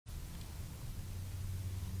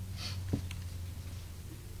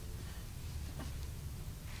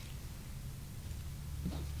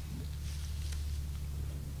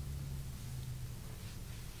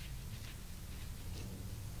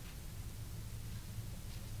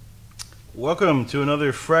Welcome to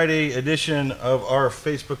another Friday edition of our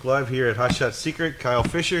Facebook Live here at Hot Shot Secret. Kyle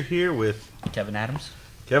Fisher here with Kevin Adams.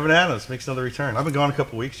 Kevin Adams makes another return. I've been gone a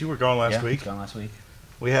couple weeks. You were gone last week. Gone last week.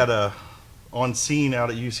 We had a on scene out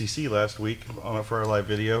at UCC last week for our live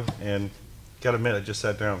video, and got to admit, I just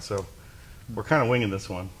sat down, so we're kind of winging this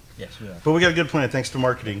one. Yes, we are. But we got a good plan thanks to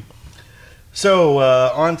marketing. So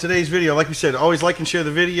on today's video, like we said, always like and share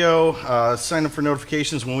the video. Sign up for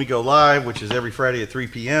notifications when we go live, which is every Friday at 3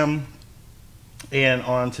 p.m. And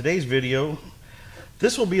on today's video,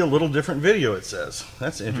 this will be a little different video, it says.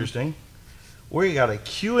 That's interesting. We got a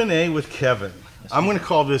Q&A with Kevin. I'm going to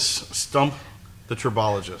call this Stump the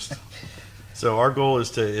Tribologist. So our goal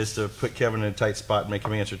is to put Kevin in a tight spot and make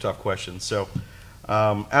him answer tough questions. So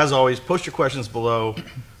as always, post your questions below,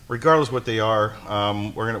 regardless what they are.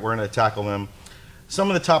 We're gonna tackle them. Some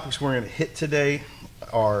of the topics we're going to hit today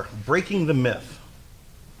are breaking the myth.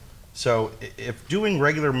 So if doing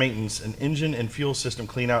regular maintenance, an engine and fuel system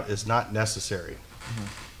cleanout is not necessary.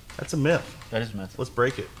 That's a myth. That is a myth. Let's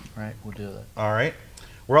break it. All right, we'll do that. All right.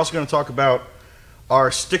 We're also going to talk about our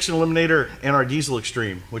Stiction Eliminator and our Diesel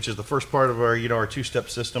Extreme, which is the first part of our, our two-step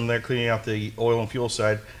system there, cleaning out the oil and fuel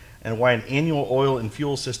side, and why an annual oil and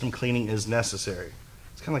fuel system cleaning is necessary.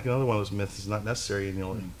 It's kind of like another one of those myths. It's not necessary,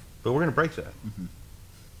 but we're going to break that.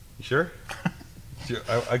 You sure?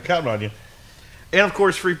 I count on you. And of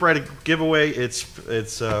course, free product giveaway. It's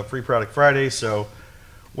Free Product Friday, so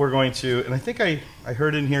we're going to. And I think I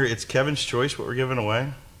heard in here it's Kevin's choice what we're giving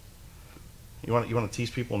away. You want to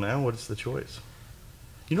tease people now? What is the choice?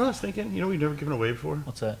 You know what I was thinking? You know we've never given away before.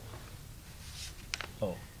 What's that?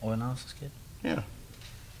 Oh, oil analysis kit. Yeah.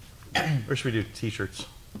 Or should we do T-shirts?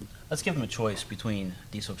 Let's give them a choice between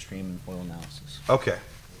Diesel Extreme and oil analysis. Okay.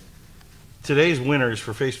 Today's winners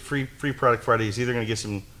for Free Product Friday is either going to get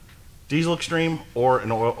some Diesel Extreme or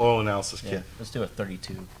an oil analysis kit. Yeah, let's do a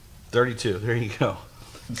 32. 32, there you go.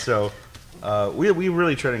 So we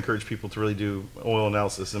really try to encourage people to really do oil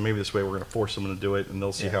analysis, and maybe this way we're going to force them to do it, and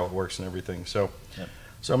they'll see how it works and everything. So,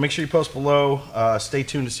 so make sure you post below. Stay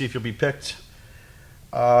tuned to see if you'll be picked.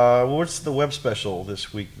 What's the web special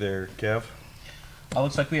this week there, Kev?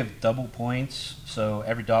 Looks like we have double points, so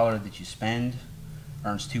every dollar that you spend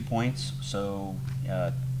earns 2 points. So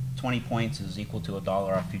 20 points is equal to $1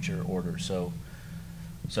 off future orders. So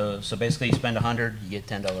basically, you spend 100, you get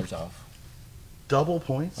 $10 off. Double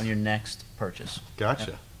points on your next purchase.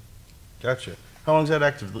 Gotcha, gotcha. How long is that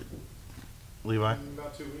active, Levi?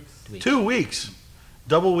 About 2 weeks. 2 weeks.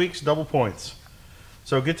 Double weeks, double points.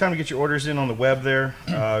 So good time to get your orders in on the web there.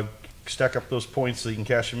 Stack up those points so you can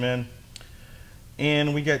cash them in.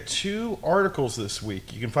 And we got 2 articles this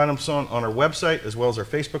week. You can find them on our website as well as our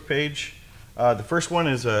Facebook page. The first one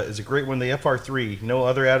is a great one, the FR3. No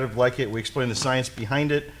other additive like it. We explain the science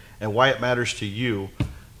behind it and why it matters to you.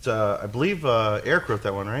 It's, I believe Eric wrote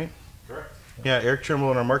that one, right? Correct. Yeah, Eric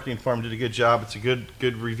Trimble in our marketing department did a good job. It's a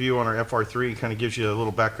good review on our FR3. It kind of gives you a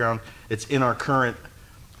little background. It's in our current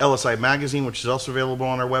LSI magazine, which is also available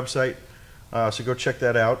on our website. So go check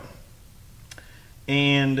that out.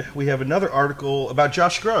 And we have another article about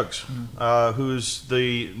Josh Scruggs, who's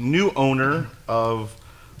the new owner of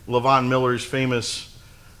Levon Miller's famous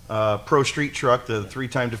Pro Street truck, the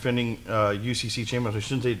 3-time defending UCC champion. I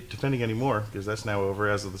shouldn't say defending anymore because that's now over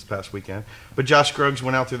as of this past weekend. But Josh Scruggs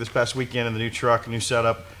went out there this past weekend in the new truck, new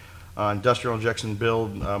setup, industrial injection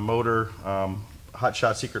build, motor, hot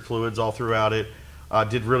shot secret fluids all throughout it.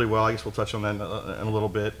 Did really well. I guess we'll touch on that in a little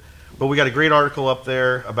bit. But we got a great article up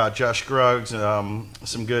there about Josh Scruggs,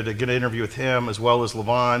 some good interview with him as well as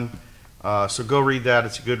Levon. So go read that.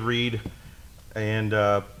 It's a good read. And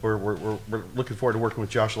we're looking forward to working with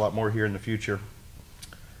Josh a lot more here in the future.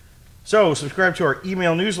 So subscribe to our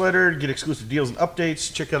email newsletter to get exclusive deals and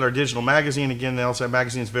updates. Check out our digital magazine. Again, the LSI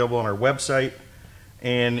magazine is available on our website.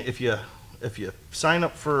 And if you sign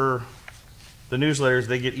up for the newsletters,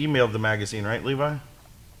 they get emailed the magazine, right, Levi?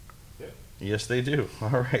 Yeah. Yes, they do. All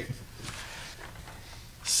right.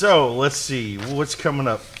 So let's see what's coming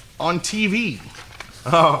up on TV.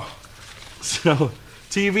 Oh, so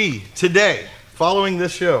TV today. Following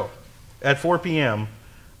this show at 4 p.m.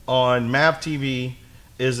 on MAV TV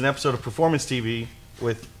is an episode of Performance TV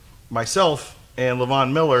with myself and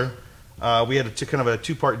Levon Miller. We had kind of a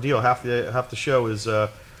 2-part deal. Half the show is kind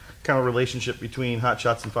of a relationship between Hot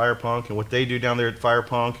Shots and Fire Punk and what they do down there at Fire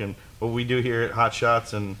Punk and what we do here at Hot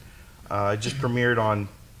Shots. And it just premiered on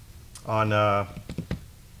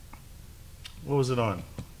what was it on?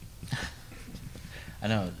 I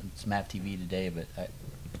know it's MAV TV today, but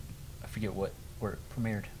I forget where it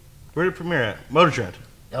premiered. Where did it premiere at? Motor Trend.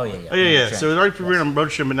 Oh, yeah, yeah. Oh, yeah. So it already premiered on Motor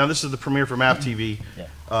Trend, but now this is the premiere for MAV TV.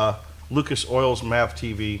 Yeah. Lucas Oil's MAV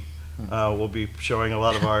TV. We'll be showing a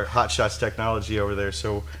lot of our Hot Shots technology over there.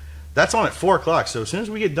 So that's on at 4 o'clock. So as soon as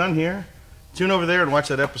we get done here, tune over there and watch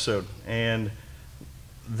that episode. And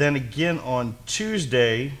then again on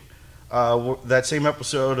Tuesday, that same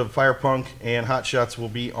episode of Fire Punk and Hot Shots will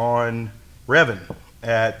be on Revin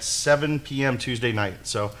at 7 p.m. Tuesday night.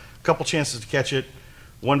 So a couple chances to catch it,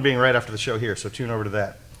 one being right after the show here. So tune over to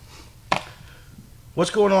that.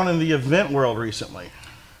 What's going on in the event world recently?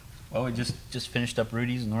 Well, we just finished up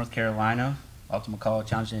Rudy's in North Carolina, Ultimate Call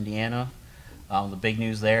Challenge in Indiana. The big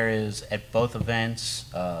news there is at both events,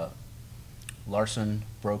 Larson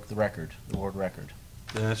broke the record, the world record.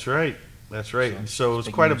 That's right. That's right. So it was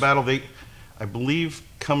big quite a news. battle. They, I believe,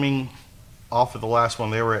 coming off of the last one,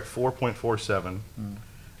 they were at 4.47.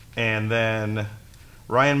 And then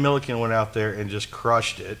Ryan Milliken went out there and just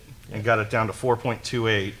crushed it and got it down to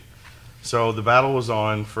 4.28. So the battle was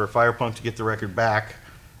on for Firepunk to get the record back.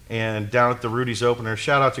 And down at the Rudy's opener,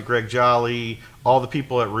 shout out to Greg Jolly, all the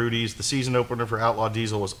people at Rudy's. The season opener for Outlaw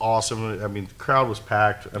Diesel was awesome. I mean, the crowd was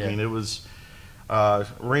packed. I mean, it was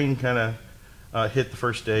rain kind of hit the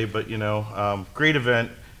first day, but you know, great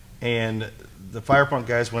event. And the Firepunk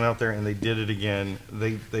guys went out there and they did it again.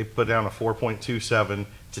 They put down a 4.27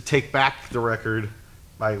 to take back the record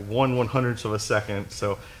by 1/100th of a second.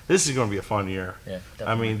 So this is going to be a fun year. Yeah, I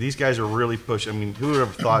definitely. mean, these guys are really pushing. I mean, who would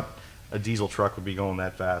have thought a diesel truck would be going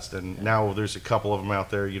that fast? And now there's a couple of them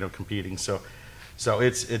out there, you know, competing. So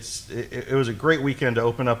it was a great weekend to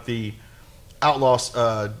open up the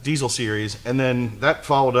Outlaw Diesel Series, and then that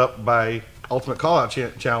followed up by Ultimate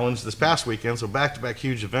Callout Challenge this past weekend. So back-to-back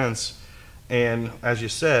huge events. And as you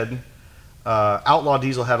said, Outlaw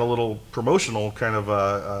Diesel had a little promotional kind of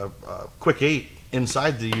a quick 8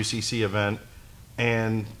 inside the UCC event,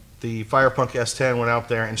 and the Firepunk S10 went out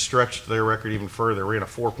there and stretched their record even further. Ran a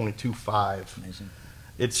 4.25. Amazing.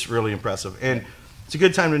 It's really impressive. And it's a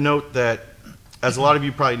good time to note that, as a lot of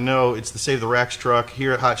you probably know, it's the Save the Racks truck.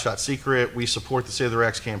 Here at Hot Shot Secret, we support the Save the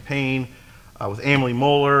Racks campaign with Amelie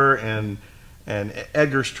Moeller and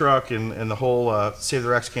Edgar's truck and the whole Save the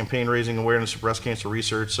Racks campaign raising awareness of breast cancer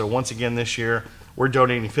research. So once again this year, we're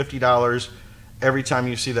donating $50 every time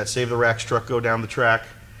you see that Save the Racks truck go down the track.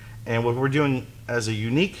 And what we're doing as a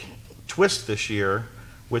unique twist this year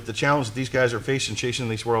with the challenge that these guys are facing, chasing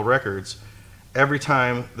these world records, every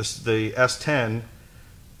time the S10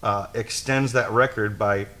 extends that record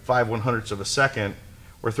by 5/100ths of a second,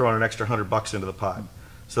 we're throwing an extra $100 into the pot.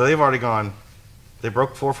 So they've already gone, they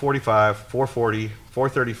broke 445, 440,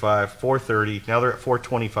 435, 430, now they're at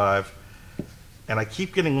 425. And I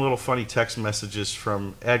keep getting little funny text messages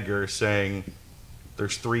from Edgar saying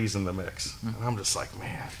there's 3s in the mix. And I'm just like,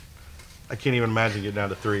 man, I can't even imagine getting down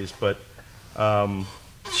to 3s. But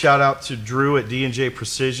shout out to Drew at D&J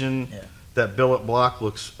Precision. Yeah. That billet block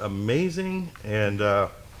looks amazing. And I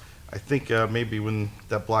think maybe when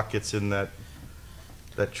that block gets in that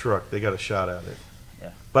truck, they got a shot at it.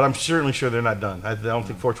 Yeah. But I'm certainly sure they're not done. I don't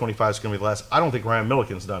think 425 is going to be the last. I don't think Ryan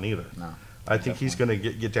Milliken's done either. No. I think he's going to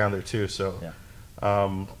get down there too. So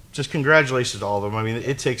Yeah. just congratulations to all of them. I mean,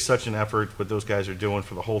 it takes such an effort what those guys are doing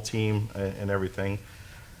for the whole team and everything.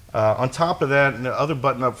 On top of that, and the other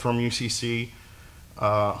button up from UCC,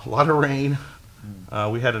 a lot of rain.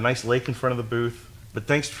 We had a nice lake in front of the booth. But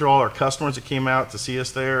thanks for all our customers that came out to see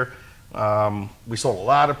us there. We sold a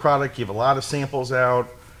lot of product, gave a lot of samples out.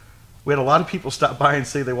 We had a lot of people stop by and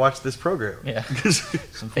say they watched this program. Yeah.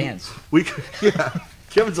 Some fans.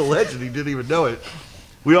 Kevin's a legend. He didn't even know it.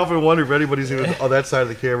 We often wonder if anybody's even on that side of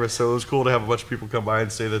the camera, so it was cool to have a bunch of people come by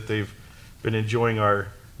and say that they've been enjoying our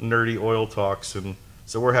nerdy oil talks, and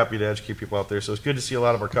so we're happy to educate people out there. So it's good to see a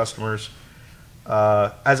lot of our customers.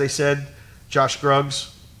 As I said, Josh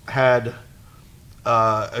Scruggs had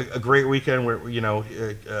a great weekend where, you know,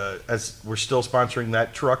 as we're still sponsoring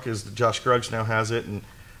that truck, as Josh Scruggs now has it, and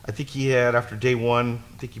I think he had, after day one,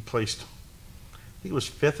 I think he placed, I think he was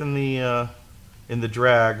 5th in the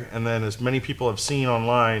drag, and then as many people have seen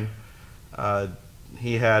online,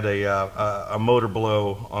 he had a motor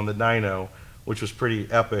blow on the dyno, which was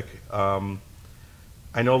pretty epic.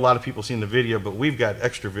 I know a lot of people seen the video, but we've got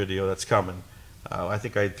extra video that's coming. I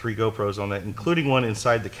think I had 3 GoPros on that, including one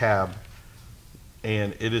inside the cab,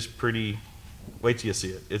 and it is pretty, wait till you see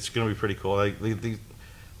it. It's going to be pretty cool. Like,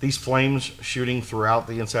 these flames shooting throughout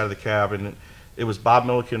the inside of the cab, and it was Bob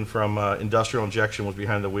Milliken from Industrial Injection was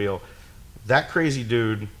behind the wheel. That crazy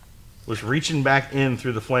dude was reaching back in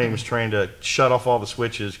through the flames trying to shut off all the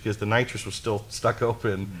switches because the nitrous was still stuck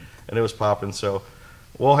open and it was popping. So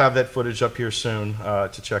we'll have that footage up here soon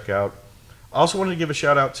to check out. I also wanted to give a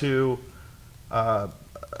shout out to Power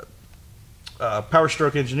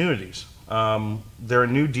Stroke Ingenuities. They're a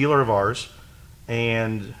new dealer of ours,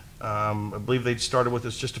 and I believe they started with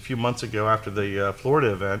us just a few months ago after the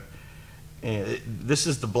Florida event. And this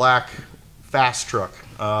is the black fast truck,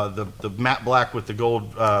 the matte black with the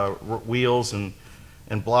gold wheels and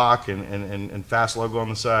block and fast logo on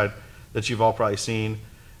the side that you've all probably seen.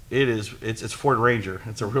 It's Ford Ranger.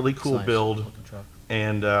 It's a really cool nice build, looking truck.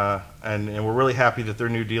 and we're really happy that their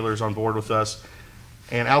new dealer's on board with us.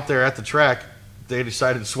 And out there at the track, they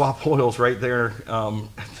decided to swap oils right there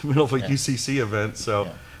at the middle of a UCC event. So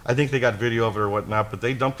Yeah. I think they got video of it or whatnot, but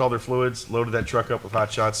they dumped all their fluids, loaded that truck up with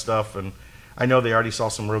hot shot stuff, and I know they already saw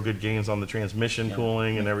some real good gains on the transmission Yeah.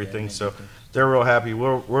 cooling and Yeah, everything. yeah, So yeah. they're real happy.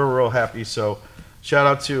 We're real happy. So shout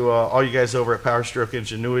out to all you guys over at Power Stroke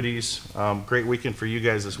Ingenuities. Great weekend for you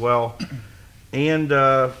guys as well. And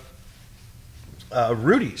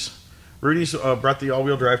Rudy's. Rudy's brought the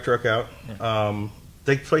all-wheel drive truck out.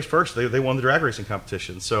 They placed first. They won the drag racing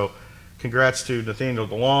competition. So congrats to Nathaniel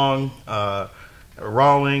DeLong,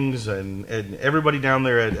 Rawlings, and everybody down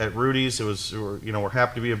there at Rudy's. We're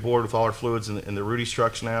happy to be aboard with all our fluids in the Rudy's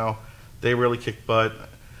trucks now. They really kicked butt.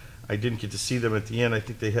 I didn't get to see them at the end. I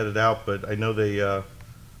think they headed out, but I know they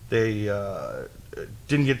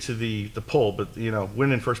didn't get to the pole. But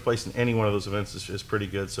winning first place in any one of those events is pretty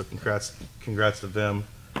good. So congrats to them.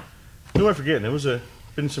 Who am I forgetting? It was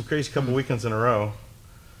been some crazy couple weekends in a row.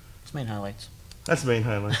 It's main highlights. That's the main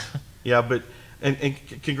highlights. Yeah, but and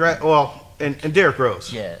congrats. Well, and Derek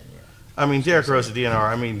Rose. Yeah. I mean, Derek Rose at DNR.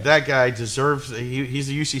 I mean, that guy deserves. He's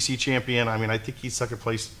a UCC champion. I mean, I think he's second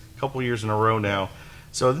place a couple years in a row now.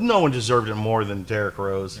 So no one deserved it more than Derek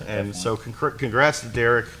Rose. Yeah, and definitely. so congrats to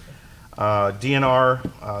Derek.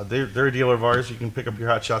 DNR, they're a dealer of ours. You can pick up your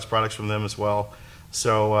Hot Shots products from them as well.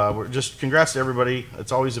 So we're just congrats to everybody.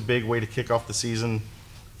 It's always a big way to kick off the season.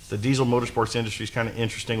 The diesel motorsports industry is kind of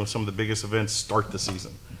interesting with some of the biggest events start the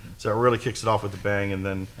season. So it really kicks it off with a bang, and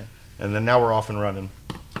then now we're off and running.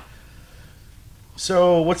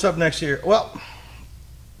 So what's up next year? Well,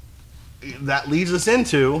 that leads us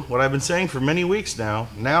into what I've been saying for many weeks now.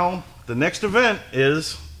 Now the next event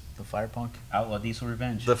is The Firepunk Outlaw Diesel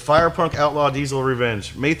Revenge. the Firepunk Outlaw Diesel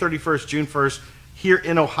Revenge, May 31st, June 1st, here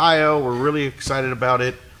in Ohio. We're really excited about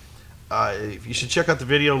it. You should check out the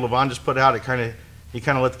video Levon just put out. He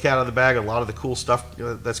kind of let the cat out of the bag. A lot of the cool stuff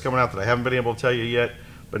that's coming out that I haven't been able to tell you yet,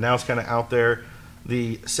 but now it's kind of out there.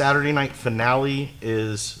 The Saturday night finale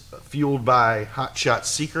is fueled by Hot Shot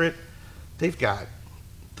Secret. They've got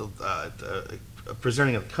the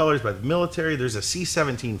presenting of the colors by the military. There's a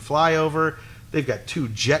C-17 flyover. They've got 2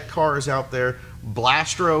 jet cars out there.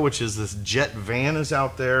 Blastro, which is this jet van, is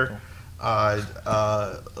out there.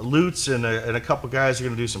 Lutz and a couple guys are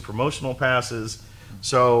going to do some promotional passes.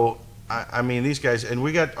 So, I mean, these guys, and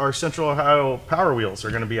we got our Central Ohio Power Wheels are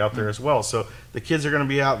going to be out there as well. So the kids are going to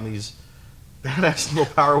be out in these badass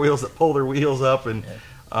little Power Wheels that pull their wheels up, and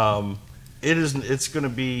it's going to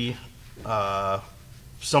be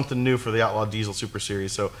something new for the Outlaw Diesel Super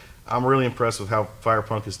Series. So I'm really impressed with how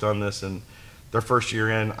Firepunk has done this and their first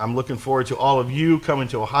year in. I'm looking forward to all of you coming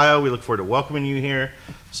to Ohio. We look forward to welcoming you here.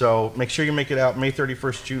 So make sure you make it out May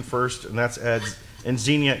 31st, June 1st, and that's in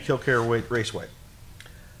Xenia at Kilcare Raceway.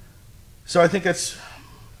 So I think that's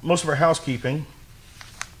most of our housekeeping.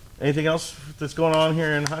 Anything else that's going on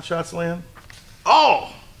here in Hot Shots land?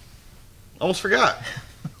 Oh! Almost forgot.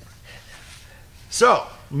 So,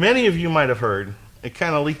 many of you might have heard, it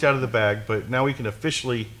kind of leaked out of the bag, but now we can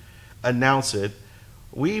officially announce it.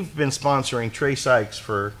 We've been sponsoring Trey Sykes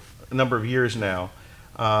for a number of years now.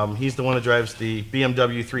 He's the one that drives the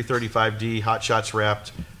BMW 335D Hot Shots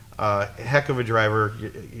wrapped. Heck of a driver.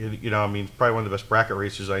 I mean, probably one of the best bracket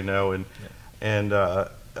racers I know. And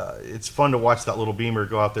it's fun to watch that little Beamer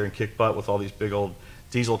go out there and kick butt with all these big old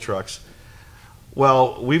diesel trucks.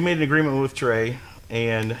 Well, we've made an agreement with Trey,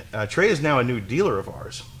 and Trey is now a new dealer of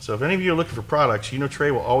ours. So if any of you are looking for products,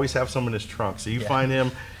 Trey will always have some in his trunk. So you find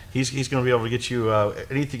him, he's going to be able to get you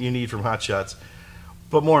anything you need from Hot Shots.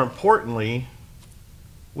 But more importantly,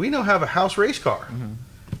 we now have a house race car. Mm-hmm.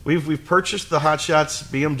 We've purchased the Hot Shots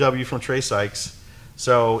BMW from Trey Sykes.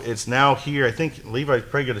 So it's now here. I think Levi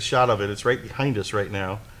probably got a shot of it. It's right behind us right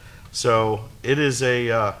now. So it is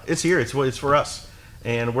it's here. It's for us.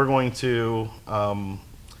 And we're going to,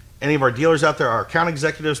 any of our dealers out there, our account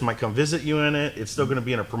executives might come visit you in it. It's still going to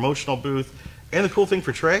be in a promotional booth. And the cool thing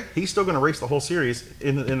for Trey, he's still going to race the whole series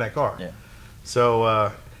in that car. Yeah.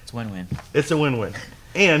 So it's a win-win. It's a win-win.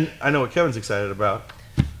 And I know what Kevin's excited about.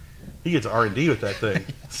 He gets R&D with that thing.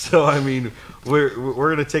 So I mean, we're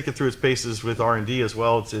going to take it through its paces with R&D as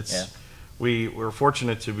well. We're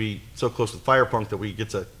fortunate to be so close with Firepunk that we get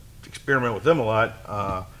to experiment with them a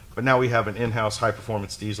lot. But now we have an in-house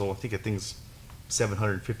high-performance diesel. I think it thing's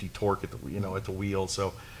 750 torque at the wheel.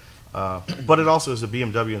 So But it also is a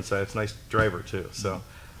BMW inside. It's a nice driver too. So,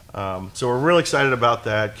 so we're really excited about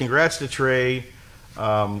that. Congrats to Trey.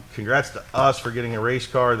 Congrats to us for getting a race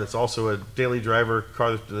car that's also a daily driver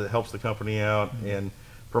car that helps the company out, and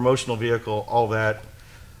promotional vehicle, all that.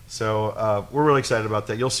 So we're really excited about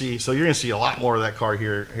that. You'll see. So you're going to see a lot more of that car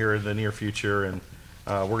here in the near future, and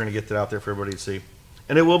we're going to get that out there for everybody to see.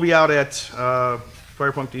 And it will be out at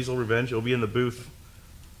Firepunk Diesel Revenge. It'll be in the booth.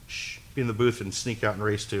 Be in the booth and sneak out and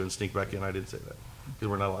race too, and sneak back in. I didn't say that because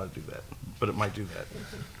we're not allowed to do that, but it might do that.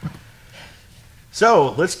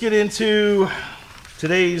 So let's get into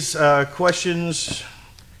today's questions,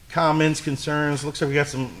 comments, concerns. Looks like we got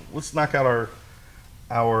some. Let's knock out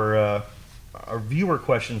our viewer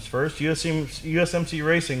questions first. USMC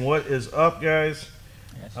Racing, what is up, guys?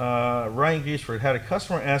 Yes. Ryan Giesford had a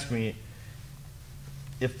customer ask me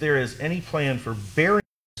if there is any plan for bearing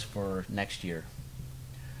For next year.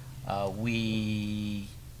 We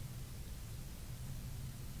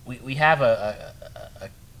have a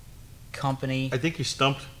company. I think you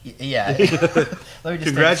stumped. Yeah. Let me just take a step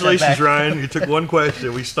Congratulations, back. Ryan. You took one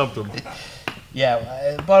question. We stumped him.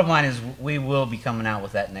 Yeah, bottom line is we will be coming out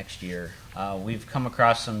with that next year. We've come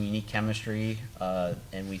across some unique chemistry,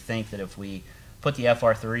 and we think that if we put the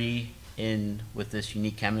FR3 in with this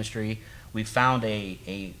unique chemistry, we found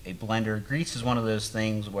a blender. Grease is one of those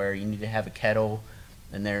things where you need to have a kettle,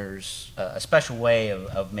 and there's a special way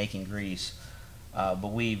of making grease.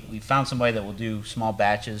 But we found somebody that will do small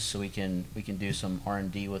batches, so we can do some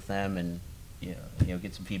R&D with them, and you know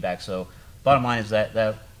get some feedback. So bottom line is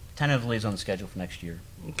that tentatively is on the schedule for next year.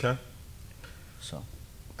 Okay. So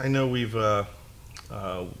I know we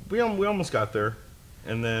almost got there,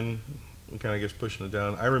 and then we kind of just pushing it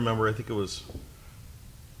down. I remember, I think it was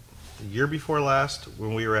the year before last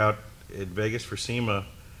when we were out in Vegas for SEMA,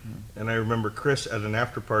 and I remember Chris at an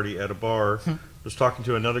after party at a bar was talking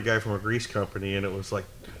to another guy from a grease company, and it was like,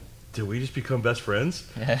 did we just become best friends?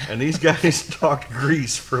 Yeah. And these guys talked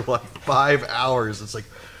grease for like 5 hours. It's like,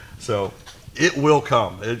 so it will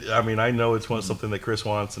come. I mean, I know it's something that Chris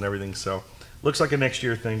wants and everything, so looks like a next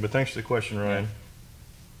year thing, but thanks for the question, Ryan.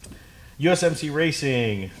 USMC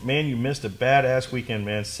Racing, man, you missed a badass weekend,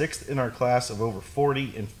 man. 6th in our class of over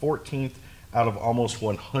 40 and 14th out of almost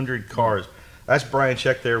 100 cars. That's Brian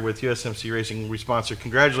Check there with USMC Racing. We sponsor.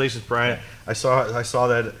 Congratulations, Brian. I saw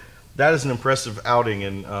that. That is an impressive outing,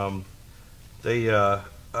 and I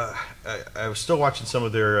was still watching some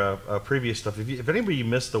of their previous stuff. If anybody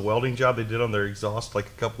missed the welding job they did on their exhaust like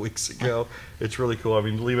a couple weeks ago, it's really cool. I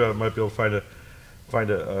mean, Levi might be able to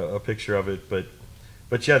find a picture of it, but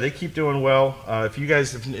yeah, they keep doing well. If you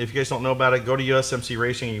guys don't know about it, go to USMC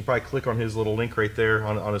Racing. You can probably click on his little link right there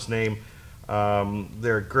on his name.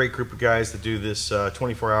 They're a great group of guys that do this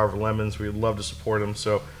 24-hour lemons. We would love to support them,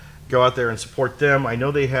 so go out there and support them. I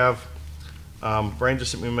know they have. Brian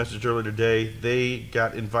just sent me a message earlier today. They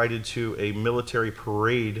got invited to a military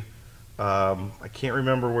parade. I can't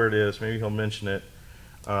remember where it is. Maybe he'll mention it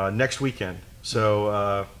next weekend.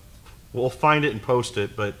 So we'll find it and post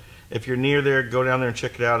it. But if you're near there, go down there and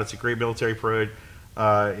check it out. It's a great military parade,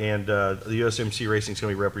 and the USMC Racing is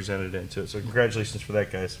going to be represented into it. So congratulations for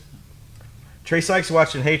that, guys. Trey Sykes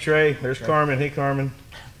watching. Hey, Trey. There's Carmen. Hey, Carmen.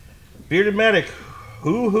 Bearded Medic.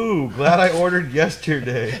 Hoo-hoo. Glad I ordered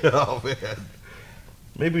yesterday. Oh, man.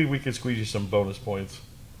 Maybe we could squeeze you some bonus points.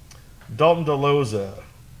 Dalton DeLoza.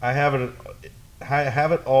 I have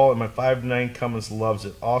it all, and my 5'9" Cummins loves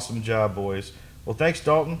it. Awesome job, boys. Well, thanks,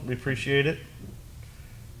 Dalton. We appreciate it.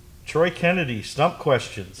 Troy Kennedy. Stump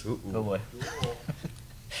questions. Ooh. oh boy.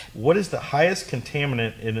 What is the highest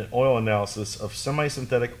contaminant in an oil analysis of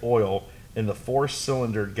semi-synthetic oil in the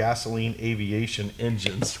 4-cylinder gasoline aviation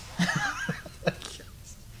engines?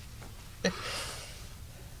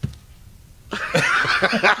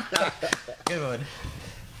 Good one.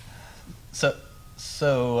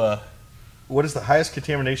 So what is the highest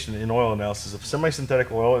contamination in oil analysis of semi-synthetic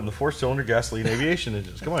oil in the 4-cylinder gasoline aviation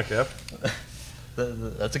engines? Come on, Kev.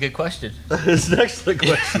 that's a good question. It's an excellent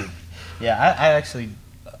question. Yeah, I actually,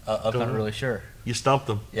 I'm not really sure. You stumped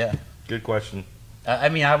them. Yeah. Good question. I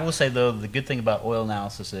mean, I will say, though, the good thing about oil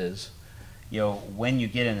analysis is, when you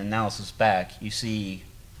get an analysis back, you see,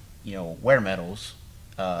 wear metals.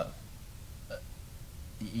 You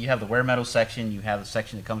have the wear metal section, you have the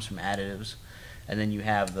section that comes from additives, and then you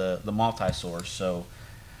have the multi-source.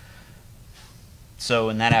 So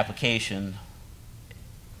in that application,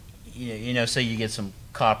 say you get some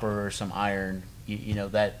copper or some iron,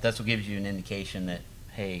 that's what gives you an indication that,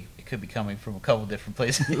 hey, it could be coming from a couple different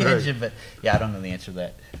places in the Right. engine, but yeah, I don't know the answer to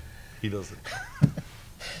that. He doesn't.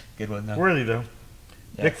 Good one, though. Worthy, though.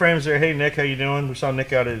 Yeah. Nick Frames there. Hey, Nick, how you doing? We saw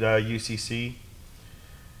Nick out at UCC.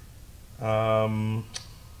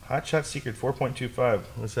 Hot Shot Secret 4.25.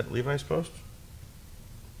 Was that Levi's post?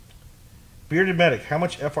 Bearded Medic, how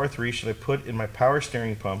much FR3 should I put in my power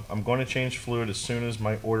steering pump? I'm going to change fluid as soon as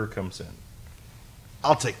my order comes in.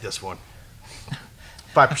 I'll take this one.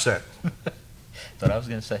 5%. What I was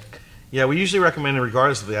going to say. Yeah, we usually recommend it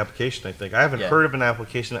regardless of the application, I think. I haven't Yeah. heard of an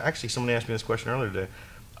application. Actually, somebody asked me this question earlier today.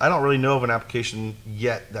 I don't really know of an application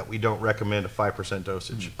yet that we don't recommend a 5%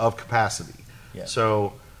 dosage of capacity. Yeah.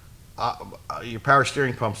 So your power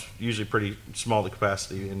steering pump's usually pretty small, the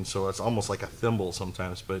capacity, and so it's almost like a thimble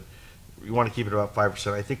sometimes, but you want to keep it about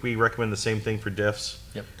 5%. I think we recommend the same thing for diffs.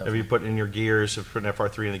 Yep, If definitely. you put in your gears, if you put an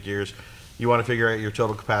FR3 in the gears, you want to figure out your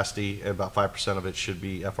total capacity, and about 5% of it should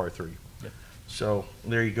be FR3. Yep. So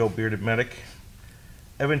there you go, Bearded Medic.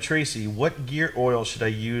 Evan Tracy, what gear oil should I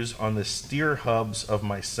use on the steer hubs of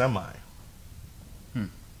my semi?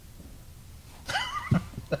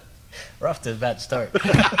 We're off to a bad start.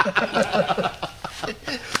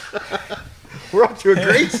 We're off to a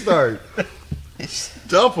great start.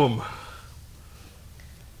 Dump them.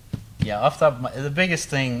 Yeah, off the top of the biggest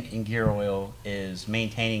thing in gear oil is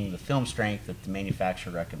maintaining the film strength that the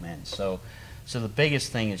manufacturer recommends. So the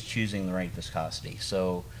biggest thing is choosing the right viscosity.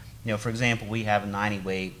 So, for example, we have a 90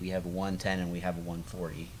 weight, we have a 110, and we have a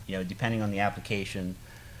 140. Depending on the application,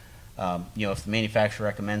 if the manufacturer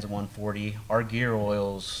recommends a 140, our gear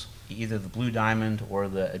oils, either the Blue Diamond or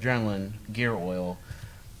the Adrenaline gear oil,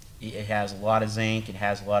 it has a lot of zinc, it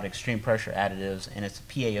has a lot of extreme pressure additives, and it's a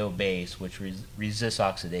PAO base, which resists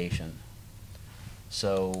oxidation.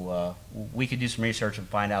 So we could do some research and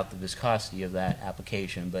find out the viscosity of that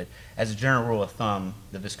application, but as a general rule of thumb,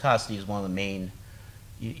 the viscosity is one of the main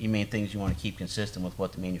things you want to keep consistent with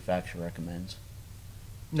what the manufacturer recommends.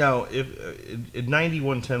 Now, if 90,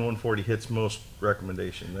 110, 140 hits most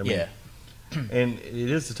recommendations. I mean, Yeah. And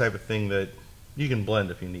it is the type of thing that you can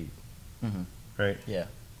blend if you need, right? Yeah.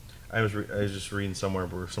 I was just reading somewhere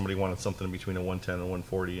where somebody wanted something in between a 110 and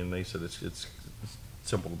 140, and they said it's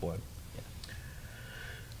simple to blend. Yeah.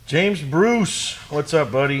 James Bruce, what's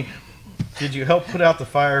up, buddy? Did you help put out the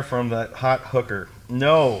fire from that hot hooker?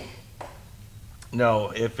 No.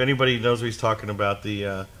 If anybody knows what he's talking about,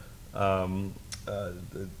 the Dirty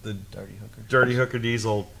hooker. Dirty Hooker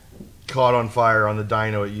diesel caught on fire on the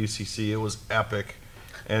dyno at UCC. It was epic,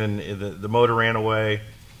 and the motor ran away,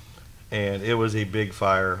 and it was a big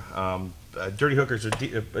fire. Dirty Hooker's a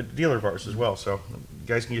dealer of ours as well, so you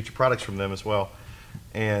guys can get your products from them as well.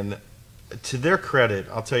 And to their credit,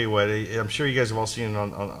 I'll tell you what, I'm sure you guys have all seen it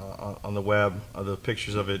on the web, the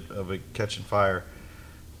pictures of it catching fire.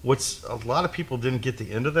 What's a lot of people didn't get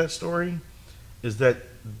the end of that story is that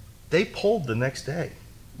they pulled the next day.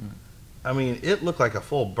 I mean, it looked like a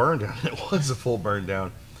full burn down. It was a full burn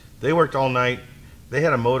down. They worked all night. They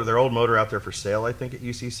had a motor, their old motor out there for sale, I think, at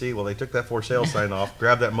UCC. Well, they took that for sale sign off,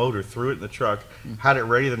 grabbed that motor, threw it in the truck, had it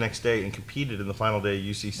ready the next day, and competed in the final day of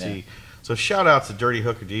UCC. Yeah. So shout out to Dirty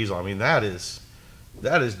Hooker Diesel. I mean, that is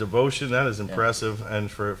devotion. That is impressive. And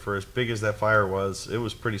for as big as that fire was, it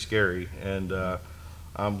was pretty scary. And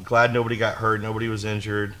I'm glad nobody got hurt. Nobody was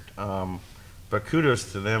injured. But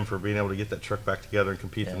kudos to them for being able to get that truck back together and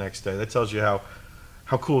compete the next day. That tells you how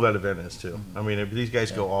cool that event is too. I mean, these guys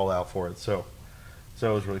go all out for it. So it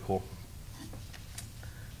was really cool.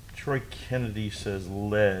 Troy Kennedy says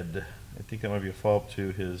lead. I think that might be a follow-up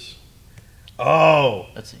to his. Oh,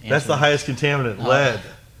 that's the highest contaminant, lead.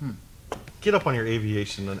 Get up on your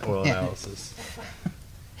aviation and oil analysis.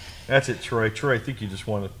 That's it, Troy. Troy, I think you just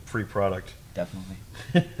want a free product. Definitely.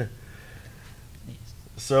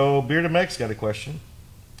 So, Bearded Mech's got a question.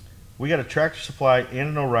 We got a Tractor Supply and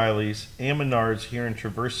an O'Reilly's and Menards here in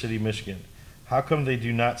Traverse City, Michigan. How come they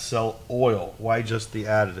do not sell oil? Why just the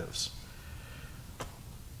additives?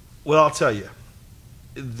 Well, I'll tell you.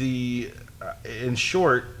 In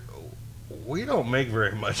short, we don't make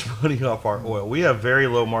very much money off our oil. We have very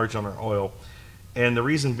low margin on our oil. And the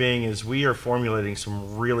reason being is we are formulating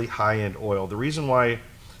some really high-end oil. The reason why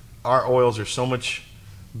our oils are so much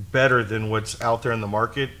better than what's out there in the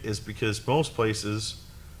market is because most places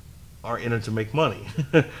are in it to make money.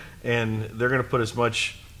 And they're going to put as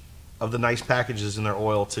much of the nice packages in their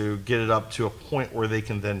oil to get it up to a point where they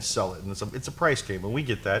can then sell it. And it's a price game, and we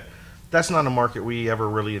get that. That's not a market we ever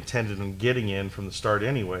really intended on getting in from the start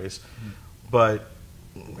anyways. But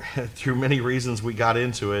through many reasons we got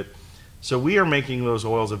into it. So we are making those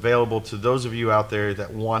oils available to those of you out there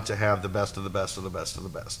that want to have the best of the best of the best of the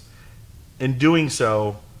best. In doing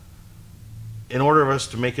so, in order for us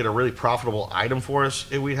to make it a really profitable item for us,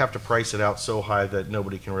 we'd have to price it out so high that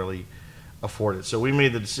nobody can really afford it. So we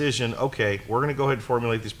made the decision, okay, we're going to go ahead and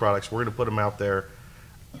formulate these products. We're going to put them out there.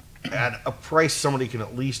 at a price somebody can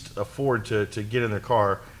at least afford to get in their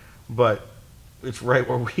car, but it's right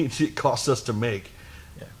where it costs us to make.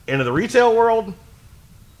 Yeah. And in the retail world,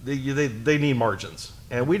 they need margins,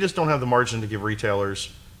 and we just don't have the margin to give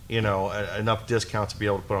retailers, enough discount to be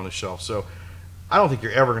able to put on the shelf. So I don't think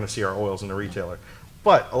you're ever going to see our oils in a retailer,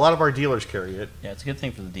 but a lot of our dealers carry it. Yeah, it's a good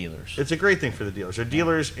thing for the dealers. It's a great thing for the dealers. Our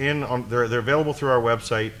dealers they're available through our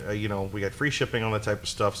website. We got free shipping on that type of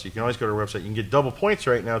stuff, so you can always go to our website. You can get double points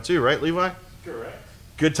right now too, right, Levi? Correct.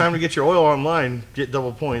 Good time to get your oil online, get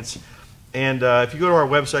double points. And if you go to our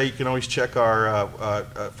website, you can always check our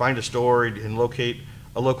find a store and locate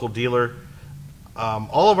a local dealer.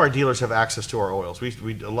 All of our dealers have access to our oils.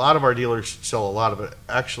 A lot of our dealers sell a lot of it.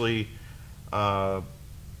 Actually,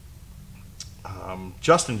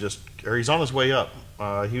 Justin he's on his way up.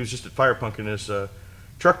 He was just at Fire Punk in his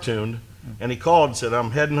truck tuned, and he called and said,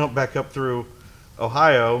 "I'm heading back up through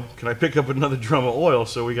Ohio. Can I pick up another drum of oil?"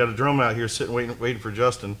 So we got a drum out here sitting waiting for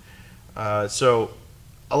Justin. So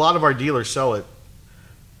a lot of our dealers sell it.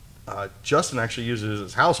 Justin actually uses it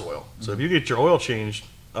as house oil. So if you get your oil changed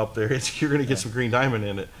up there, you're going to get some green diamond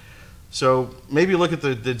in it. So maybe look at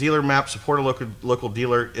the dealer map, support a local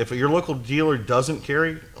dealer. If your local dealer doesn't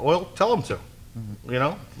carry oil, tell them to.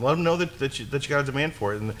 Let them know that you got a demand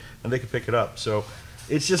for it, and they can pick it up. So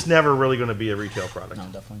it's just never really going to be a retail product. No,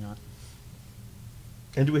 definitely not.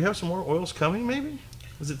 And do we have some more oils coming, maybe?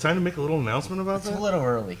 Is it time to make a little announcement about that? It's a little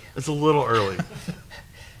early. It's a little early.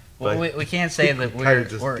 Well, we can't say that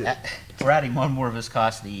we're adding one more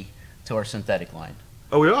viscosity to our synthetic line.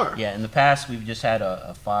 Oh, we are? Yeah, in the past we've just had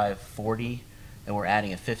a 540, and we're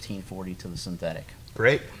adding a 1540 to the synthetic.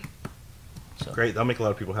 Great. So, Great. That'll make a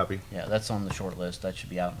lot of people happy. yeah, that's on the short list. That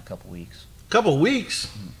should be out in a couple weeks. Couple weeks?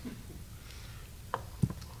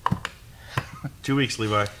 2 weeks,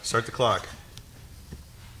 Levi. Start the clock.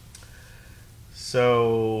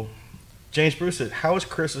 So, James Bruce said, "How is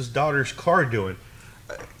Chris's daughter's car doing?"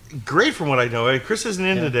 Great, from what I know. Chris isn't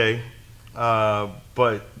in today,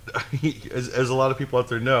 but as a lot of people out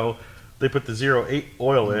there know, they put the 08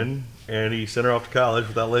 oil in, and he sent her off to college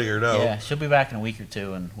without letting her know. Yeah, she'll be back in a week or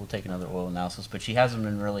two, and we'll take another oil analysis. But she hasn't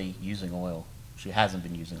been really using oil. She hasn't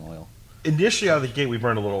been using oil. Initially, out of the gate, we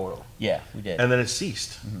burned a little oil. Yeah, we did. And then it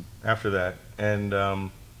ceased after that. And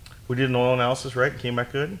we did an oil analysis, right? It came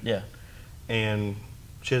back good. Yeah. And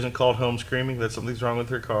she hasn't called home screaming that something's wrong with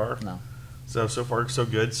her car. No. So far, so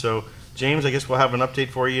good. So, James, I guess we'll have an update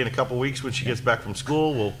for you in a couple weeks when she gets back from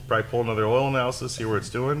school. We'll probably pull another oil analysis, see where it's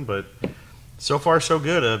doing. But so far, so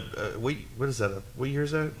good. What is that? What year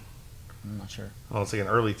is that? I'm not sure. Oh, it's like an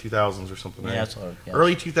early 2000s or something. Yeah, right? that's what. Yeah,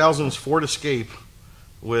 Early 2000s Ford Escape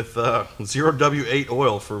with 0W8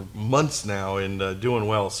 oil for months now and doing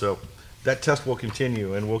well. So that test will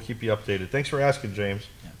continue, and we'll keep you updated. Thanks for asking, James.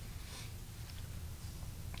 Yeah.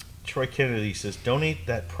 Troy Kennedy says, "Donate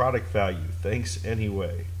that product value. Thanks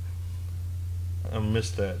anyway." I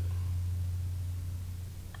missed that.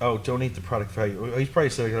 Oh, donate the product value. He's probably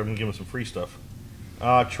said I'm going to give him some free stuff.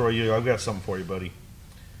 Troy, I've got something for you, buddy.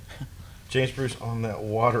 James Bruce on that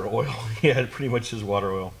water oil. Yeah, it pretty much is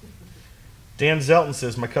water oil. Dan Zelton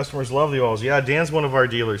says, "My customers love the oils." Yeah, Dan's one of our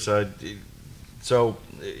dealers. So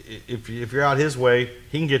if you're out his way,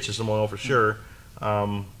 he can get you some oil for sure.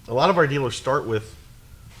 A lot of our dealers start with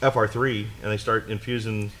FR3, and they start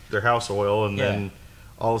infusing their house oil, and then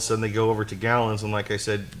all of a sudden they go over to gallons. And like I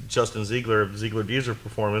said, Justin Ziegler of Ziegler Diesel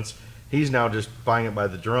Performance, he's now just buying it by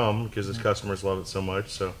the drum because his customers love it so much.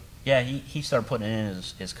 So yeah, he started putting it in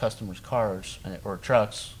his customers' cars or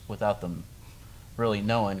trucks without them really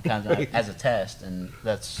knowing, kind of as a test, and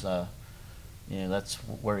that's that's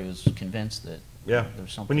where he was convinced that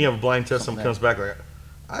there's something. When you have a blind test, someone comes back like,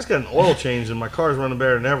 "I just got an oil change and my car's running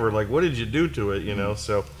better than ever." Like, what did you do to it?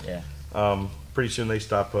 So pretty soon they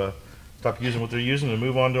stop using what they're using and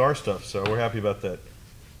move on to our stuff. So we're happy about that.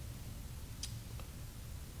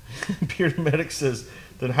 Beard Medic says,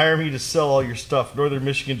 "Then hire me to sell all your stuff. Northern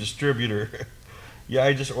Michigan distributor." Yeah,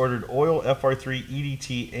 I just ordered oil, FR3,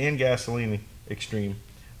 EDT, and gasoline extreme.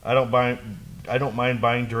 I don't mind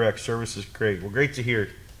buying direct. Service is great. Well, great to hear,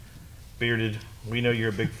 Bearded. We know you're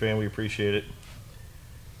a big fan. We appreciate it.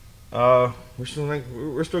 We're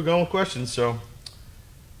still going with questions. So,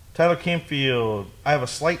 Tyler Camfield, "I have a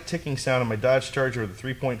slight ticking sound in my Dodge Charger with a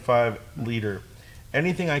 3.5 liter.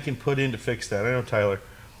 Anything I can put in to fix that?" I know, Tyler.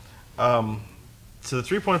 So the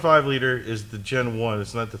 3.5 liter is the Gen 1.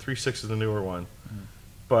 It's not the 3.6 is the newer one.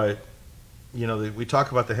 But we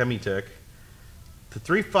talk about the Hemitech. The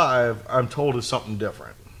 3.5, I'm told, is something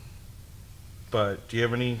different. But do you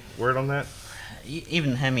have any word on that?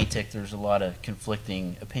 Even Hemitech, there's a lot of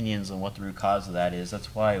conflicting opinions on what the root cause of that is.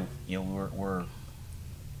 That's why we're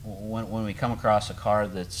when we come across a car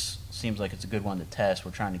that seems like it's a good one to test,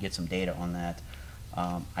 we're trying to get some data on that.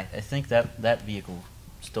 I think that vehicle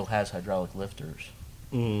still has hydraulic lifters.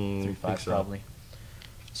 3.5 probably.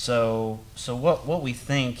 So what we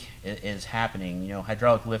think is happening,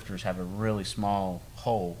 hydraulic lifters have a really small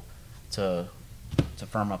hole to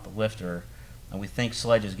firm up the lifter, and we think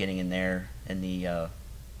sludge is getting in there, and the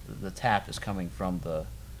tap is coming from the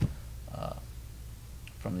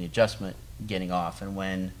adjustment getting off, and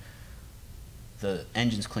when the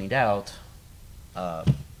engine's cleaned out,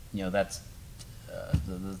 that's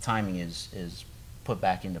the timing is put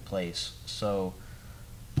back into place. So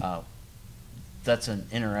that's an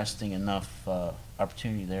interesting enough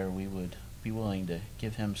opportunity there. We would be willing to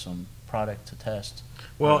give him some product to test.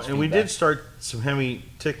 Well, and we did start some Hemi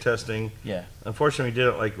tick testing. Yeah. Unfortunately, we did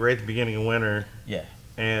it like right at the beginning of winter. Yeah.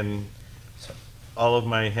 And all of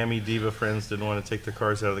my Hemi Diva friends didn't want to take their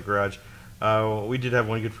cars out of the garage. We did have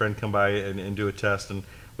one good friend come by and do a test, and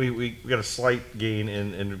we got a slight gain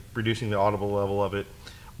in reducing the audible level of it.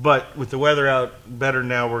 But with the weather out better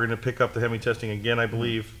now, we're going to pick up the Hemi testing again, I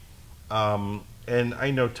believe. And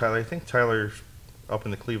I know Tyler. I think Tyler's up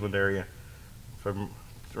in the Cleveland area.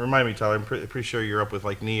 Remind me, Tyler. I'm pretty sure you're up with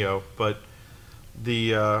like Neo, but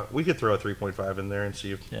we could throw a 3.5 in there and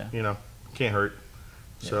see if can't hurt.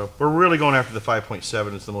 Yeah. So we're really going after the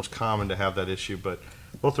 5.7. It's the most common to have that issue, but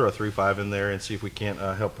we'll throw a 3.5 in there and see if we can't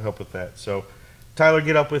help with that. So Tyler,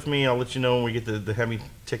 get up with me. I'll let you know when we get the Hemi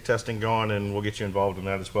tick testing going, and we'll get you involved in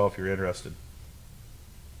that as well if you're interested.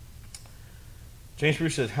 James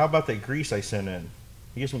Bruce says, how about that grease I sent in?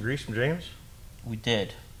 You get some grease from James? We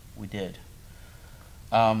did.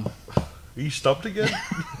 Are you stumped again?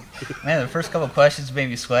 Man, the first couple of questions made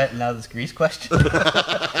me sweat, and now this grease question.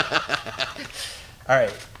 All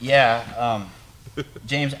right, yeah.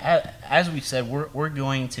 James, as we said, we're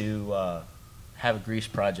going to have a grease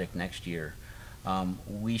project next year.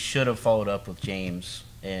 We should have followed up with James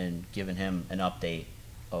and given him an update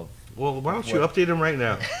of. Well, why don't you update him right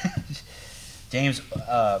now? James,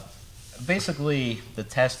 basically the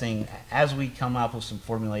testing, as we come up with some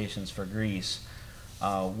formulations for grease,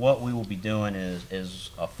 what we will be doing is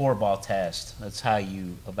a 4-ball test. That's how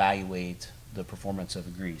you evaluate the performance of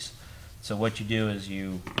a grease. So what you do is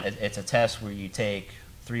it's a test where you take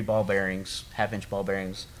 3 ball bearings, half-inch ball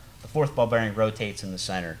bearings. The 4th ball bearing rotates in the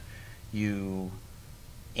center. You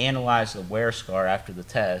analyze the wear scar after the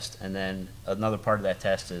test, and then another part of that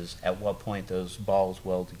test is at what point those balls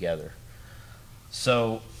weld together.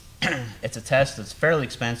 So it's a test that's fairly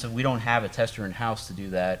expensive. We don't have a tester in-house to do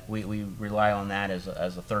that. We rely on that as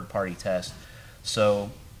a third-party test.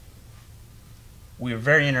 So we were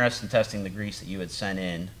very interested in testing the grease that you had sent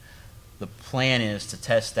in. The plan is to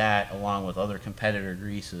test that along with other competitor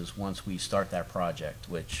greases once we start that project,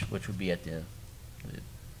 which would be at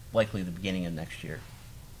likely the beginning of next year.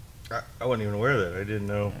 I wasn't even aware of that. I didn't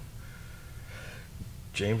know. Yeah.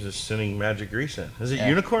 James is sending magic grease in. Is it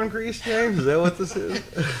unicorn grease, James? Is that what this is?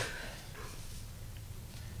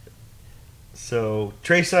 So,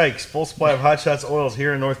 Trey Sykes, full supply of Hot Shots oils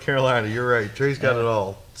here in North Carolina. You're right. Trey's got it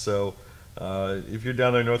all. So, if you're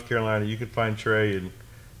down there in North Carolina, you can find Trey, and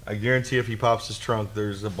I guarantee if he pops his trunk,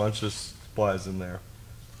 there's a bunch of supplies in there.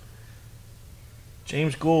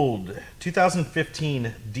 James Gould,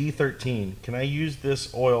 2015 D13. Can I use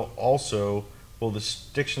this oil also? Will the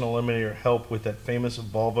Stiction Eliminator help with that famous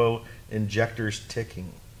Volvo injectors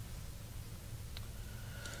ticking?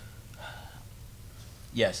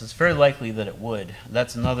 Yes, it's very likely that it would.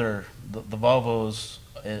 That's another. The Volvos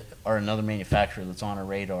are another manufacturer that's on our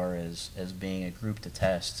radar as being a group to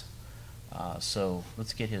test. So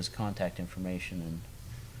let's get his contact information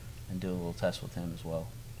and do a little test with him as well.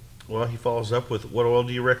 Well, he follows up with, what oil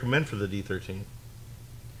do you recommend for the D13?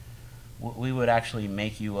 We would actually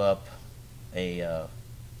make you up a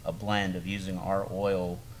blend of using our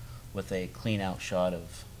oil with a clean out shot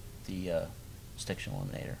of the Stiction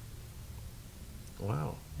Eliminator.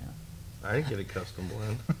 Wow. Yeah. I didn't get a custom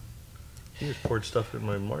blend. He just poured stuff in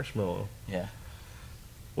my marshmallow. Yeah.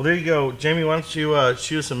 Well, there you go. Jamie, why don't you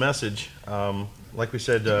shoot us a message? Like we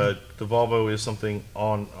said, the Volvo is something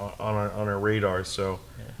on our radar, so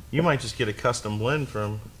you might just get a custom blend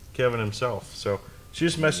from Kevin himself. So shoot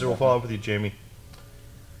us a message. We'll follow up with you, Jamie.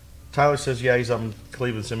 Tyler says, yeah, he's up in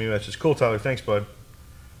Cleveland. Send me a message. Cool, Tyler. Thanks, bud.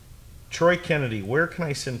 Troy Kennedy, where can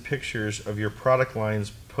I send pictures of your product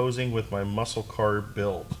lines posing with my muscle car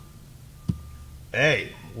build? Hey,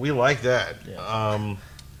 we like that. Yeah.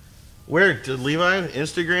 Where, Levi?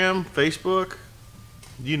 Instagram, Facebook,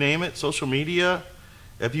 you name it, social media.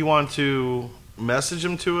 If you want to message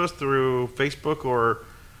them to us through Facebook or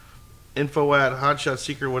info at Hotshot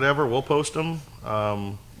Secret, whatever. We'll post them.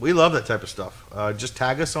 We love that type of stuff. Just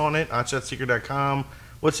tag us on it, hotshotsecret.com.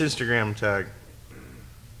 What's Instagram tag?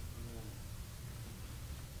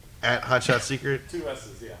 At Hotshot Secret? 2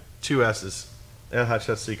 S's, yeah. 2 S's. At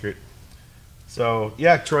Hotshot Secret. So,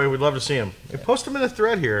 yeah, Troy, we'd love to see them. Hey, post them in a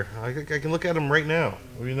thread here. I can look at them right now.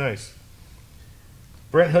 It would be nice.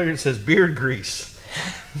 Brent Hilliard says beard grease.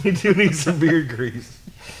 We do need some beard grease.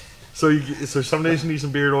 So some days you need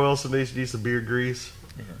some beard oil, some days you need some beard grease.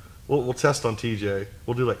 Yeah. We'll test on TJ.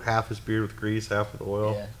 We'll do like half his beard with grease, half with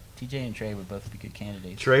oil. Yeah. TJ and Trey would both be good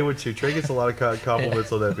candidates. Trey would too. Trey gets a lot of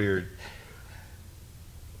compliments on that beard.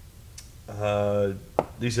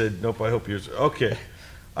 He said, nope, I hope yours. Okay.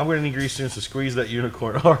 I'm going to need grease soon, so squeeze that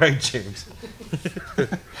unicorn. All right, James.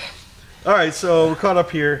 All right, so we're caught up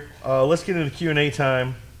here. Let's get into Q&A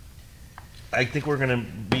time. I think we're going to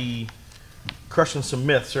be crushing some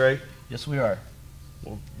myths, right? Yes, we are.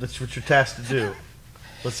 Well, that's what you're tasked to do.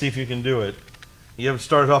 Let's see if you can do it. You haven't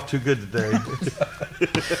started off too good today.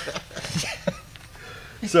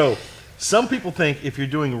 So, some people think if you're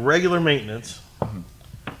doing regular maintenance,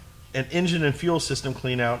 an engine and fuel system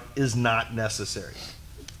clean out is not necessary.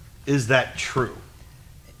 Is that true?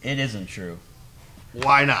 It isn't true.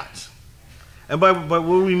 Why not? And by what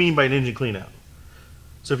do we mean by an engine clean out?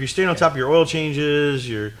 So if you're staying on top of your oil changes,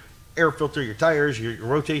 your air filter, your tires, your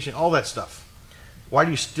rotation, all that stuff, why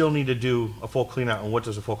do you still need to do a full clean out, and what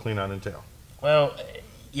does a full clean out entail? Well,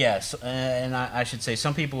 yes, and I should say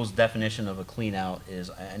some people's definition of a clean out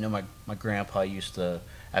is, I know my grandpa used to,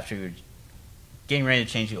 after we were getting ready to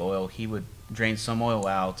change the oil, he would drain some oil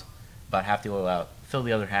out, about half the oil out, fill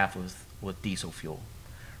the other half with diesel fuel,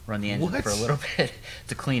 run the engine for a little bit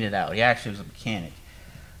to clean it out. He actually was a mechanic.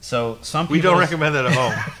 So we don't recommend that at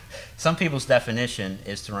home. Some people's definition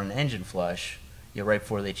is to run an engine flush, right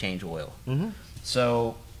before they change oil. Mm-hmm.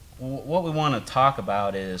 So what we want to talk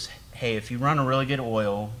about is, hey, if you run a really good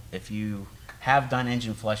oil, if you have done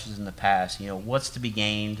engine flushes in the past, what's to be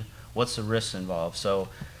gained, what's the risks involved. So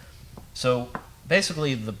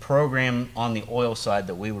basically the program on the oil side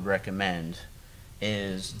that we would recommend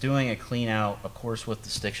is doing a clean out, of course, with the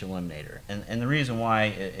Stiction Eliminator. And the reason why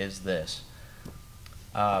is this.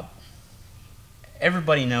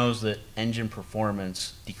 Everybody knows that engine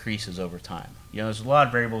performance decreases over time. There's a lot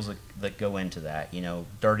of variables that go into that.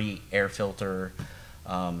 Dirty air filter,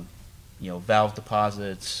 valve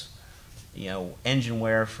deposits, engine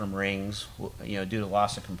wear from rings, due to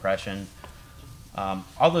loss of compression.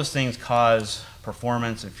 All those things cause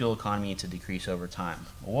performance and fuel economy to decrease over time.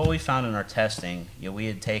 Well, what we found in our testing, we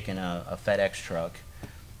had taken a FedEx truck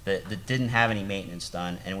that didn't have any maintenance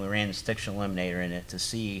done, and we ran the Stiction Eliminator in it to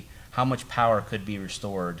see how much power could be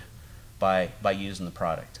restored by using the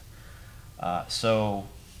product. So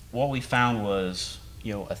what we found was a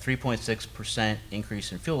 3.6%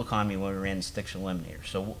 increase in fuel economy when we ran the Stiction Eliminator.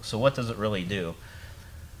 So what does it really do?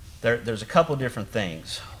 There's a couple different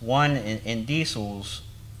things. One, in diesels,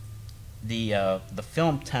 the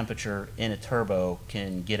film temperature in a turbo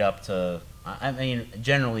can get up to,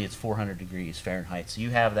 generally it's 400 degrees Fahrenheit. So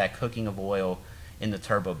you have that cooking of oil in the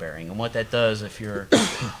turbo bearing. And what that does, if you're,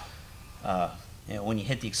 when you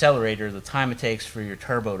hit the accelerator, the time it takes for your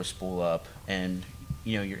turbo to spool up and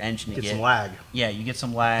your engine to get some lag. Yeah, you get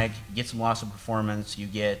some lag, you get some loss of performance, you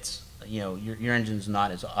get, your engine's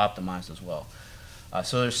not as optimized as well.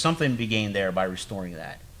 So there's something to be gained there by restoring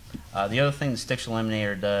that. The other thing the Stiction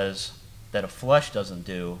Eliminator does that a flush doesn't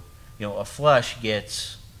do, a flush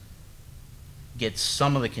gets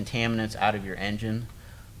some of the contaminants out of your engine,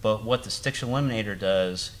 but what the Stiction Eliminator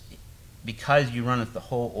does, because you run it the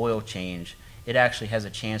whole oil change, it actually has a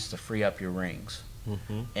chance to free up your rings.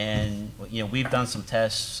 Mm-hmm. And we've done some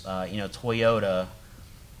tests. Toyota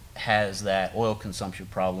has that oil consumption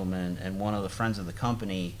problem, and one of the friends of the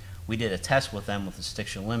company, we did a test with them with the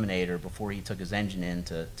Stiction Eliminator before he took his engine in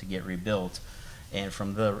to get rebuilt. And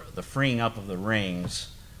from the freeing up of the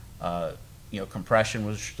rings, compression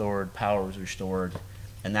was restored, power was restored,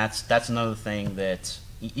 and that's another thing that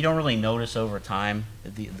you don't really notice over time,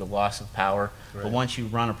 the loss of power. Right. But once you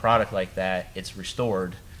run a product like that, it's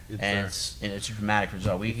restored, and it's a dramatic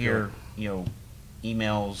result. We hear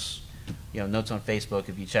emails, notes on Facebook.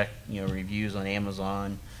 If you check reviews on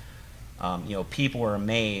Amazon, people are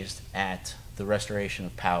amazed at the restoration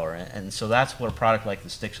of power, and so that's what a product like the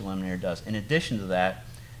Stiction Eliminator does. In addition to that,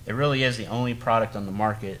 it really is the only product on the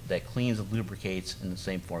market that cleans and lubricates in the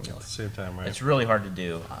same formula. At the same time, right? It's really hard to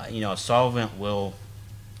do. A solvent will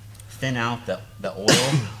thin out the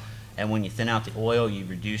oil, and when you thin out the oil, you've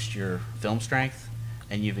reduced your film strength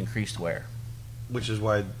and you've increased wear. Which is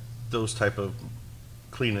why those type of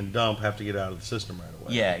clean and dump have to get out of the system right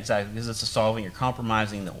away. Yeah, exactly, because it's a solvent. You're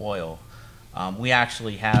compromising the oil. We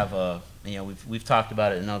actually have a, we've talked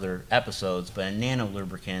about it in other episodes, but a nano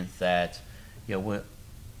lubricant that, in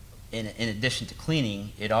addition to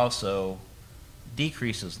cleaning, it also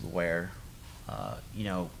decreases the wear.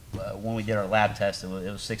 When we did our lab test, it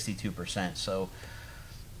was 62%. So,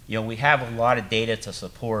 we have a lot of data to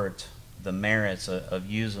support the merits of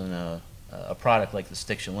using a product like the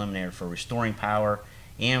Stiction Eliminator for restoring power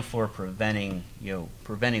and for preventing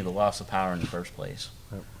the loss of power in the first place.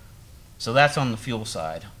 Yep. So that's on the fuel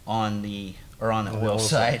side. On the oil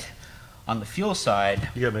side. On the fuel side,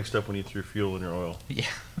 You got mixed up when you threw fuel in your oil. yeah,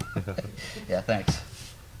 yeah. Thanks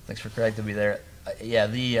for correcting me there.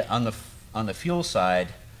 On the fuel side,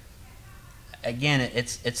 again,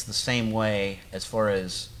 it's the same way as far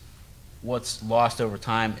as what's lost over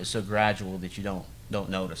time is so gradual that you don't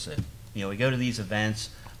notice it. We go to these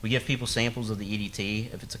events, we give people samples of the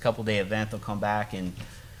EDT. If it's a couple-day event, they'll come back and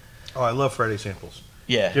Oh, I love Friday samples.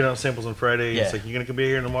 yeah, Get out samples on Friday. Yeah. It's like, you're going to be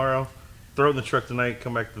here tomorrow? Throw it in the truck tonight,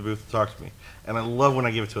 come back to the booth and talk to me. And I love when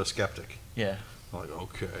I give it to a skeptic. yeah, I'm like,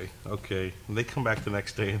 okay. And they come back the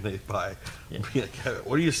next day and they buy. Yeah. Be like,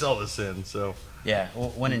 what do you sell this in? So, yeah. Well,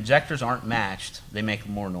 when injectors aren't matched, they make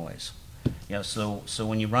more noise. So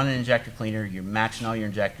when you run an injector cleaner, you're matching all your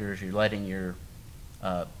injectors. You're letting your,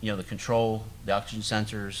 the control, the oxygen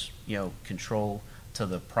sensors, control to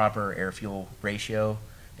the proper air-fuel ratio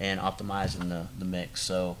and optimizing the mix.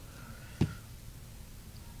 So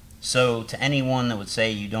to anyone that would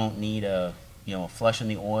say you don't need a flush in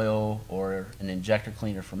the oil or an injector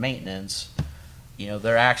cleaner for maintenance,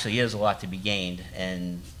 there actually is a lot to be gained.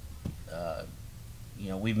 And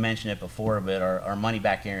we've mentioned it before, but our money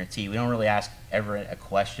back guarantee, we don't really ask ever a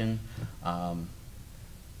question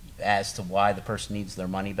as to why the person needs their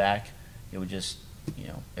money back. It would just,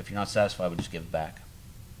 if you're not satisfied, we just give it back.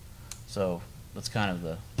 So that's kind of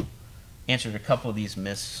the answer to a couple of these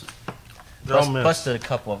myths. they're all myths. Busted a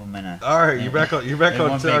couple of them in a. All right, you're back in on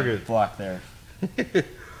one big target. block there.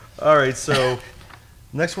 All right, so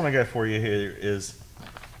next one I got for you here is,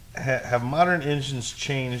 have modern engines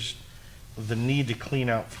changed the need to clean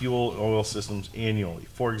out fuel oil systems annually?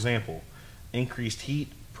 For example, increased heat,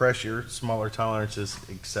 pressure, smaller tolerances,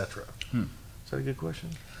 etc. Is that a good question?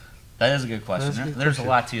 That is a good question. That's a good There's question. a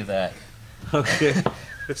lot to that. Okay.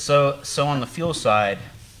 So on the fuel side,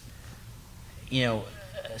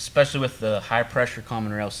 especially with the high pressure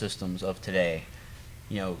common rail systems of today,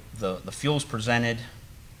 the fuel's presented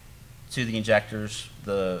to the injectors.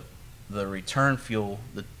 The return fuel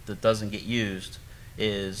that doesn't get used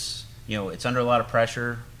is, it's under a lot of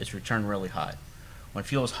pressure. It's returned really hot. When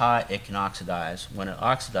fuel is hot, it can oxidize. When it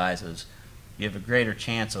oxidizes, you have a greater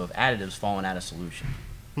chance of additives falling out of solution.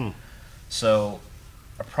 So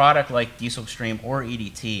a product like Diesel Extreme or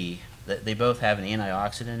EDT, they both have an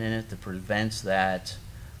antioxidant in it that prevents that,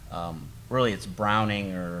 really it's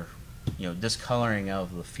browning or discoloring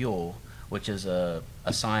of the fuel, which is a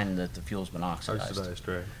sign that the fuel's been oxidized. Oxidized,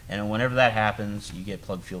 right. And whenever that happens, you get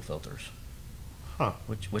plugged fuel filters, Huh.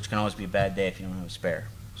 which can always be a bad day if you don't have a spare.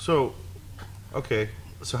 So, okay.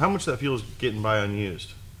 So how much of that fuel is getting by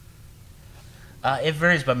unused? It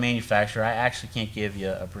varies by manufacturer. I actually can't give you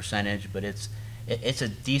a percentage, but it's a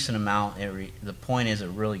decent amount. The point is,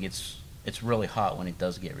 it's really hot when it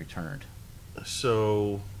does get returned.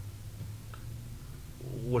 So,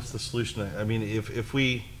 what's the solution? I mean, if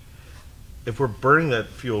we're burning that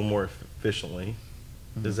fuel more efficiently,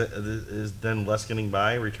 is then less getting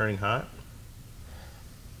by returning hot?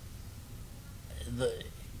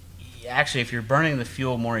 Actually, if you're burning the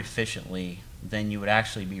fuel more efficiently, then you would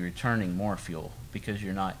actually be returning more fuel because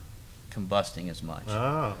you're not combusting as much.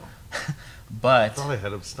 Oh, I But thought I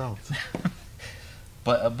had them stumped.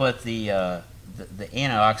 but the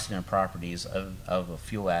antioxidant properties of a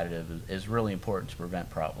fuel additive is really important to prevent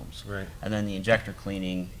problems. Right. And then the injector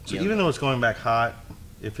cleaning. So even though it's going back hot,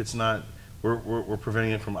 if it's not, we're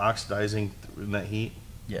preventing it from oxidizing in that heat.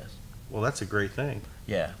 Yes. Well, that's a great thing.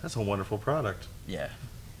 Yeah. That's a wonderful product. Yeah.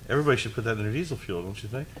 Everybody should put that in their diesel fuel, don't you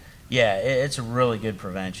think? Yeah. It's a really good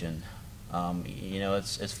prevention.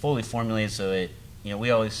 It's fully formulated, so it.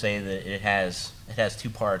 We always say that it has two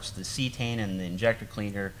parts: the cetane and the injector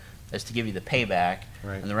cleaner is to give you the payback,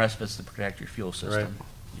 Right. and the rest of it's to protect your fuel system.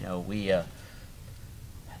 We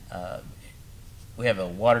have a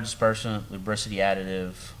water dispersant, lubricity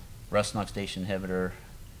additive, rust and oxidation inhibitor,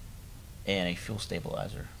 and a fuel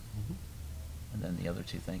stabilizer. And then the other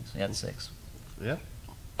two things. Yeah, that's 6. Yeah.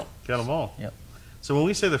 Got them all. Yep. So when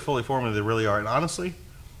we say they're fully formulated, they really are. And honestly,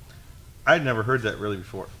 I'd never heard that really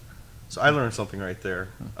before. So I learned something right there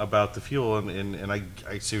about the fuel, and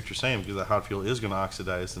I see what you're saying, because the hot fuel is going to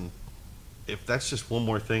oxidize, and if that's just one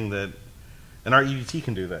more thing that, and our EDT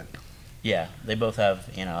can do that. Yeah, they both have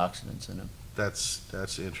antioxidants in them.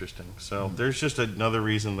 That's interesting. So there's just another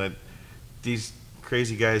reason that these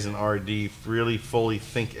crazy guys in R&D really fully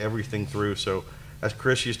think everything through. So as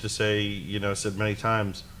Chris used to say, said many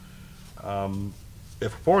times, if we're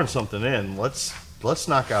pouring something in, let's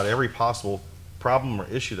knock out every possible problem or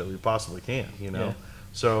issue that we possibly can, Yeah.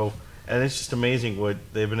 So, and it's just amazing what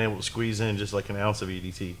they've been able to squeeze in just like an ounce of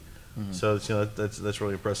EDT. So it's, that's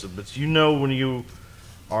really impressive. But when you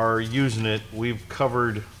are using it, we've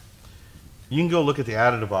covered, you can go look at the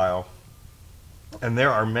additive aisle, and there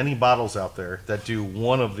are many bottles out there that do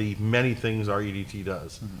one of the many things our EDT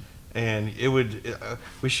does. And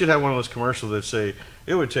we should have one of those commercials that say,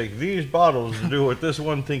 it would take these bottles to do what this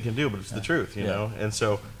one thing can do, but it's the truth, you know?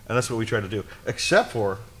 And that's what we try to do, except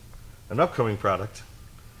for an upcoming product.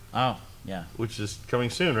 Oh, yeah. Which is coming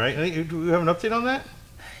soon, right? Do we have an update on that?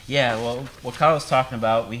 Yeah, well, what Kyle was talking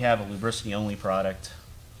about, we have a lubricity-only product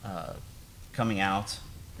coming out.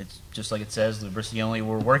 It's just like it says, lubricity only.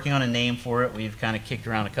 We're working on a name for it. We've kind of kicked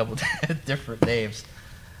around a couple different names.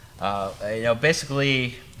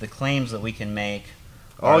 Basically, the claims that we can make.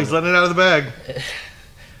 Oh, he's letting it out of the bag.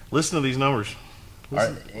 Listen to these numbers.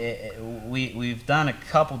 We've done a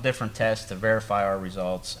couple different tests to verify our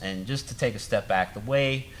results, and just to take a step back, the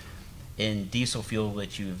way in diesel fuel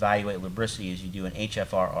that you evaluate lubricity is you do an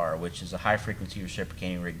HFRR, which is a high frequency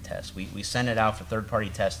reciprocating rig test. We send it out for third-party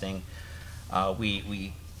testing.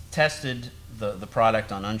 We tested the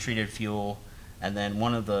product on untreated fuel, and then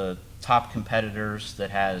one of the top competitors that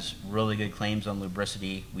has really good claims on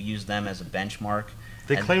lubricity, we use them as a benchmark.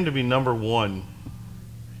 They claim to be number one.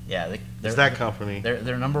 Yeah, is that company?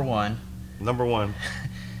 They're number one. Number one.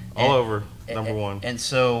 All over, number one. And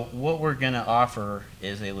so what we're going to offer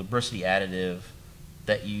is a lubricity additive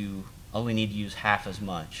that you only need to use half as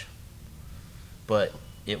much, but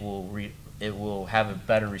it will have a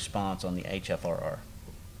better response on the HFRR.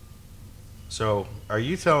 So are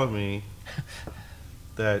you telling me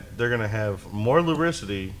that they're going to have more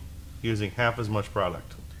lubricity using half as much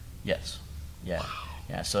product? Yes. Yeah. Wow.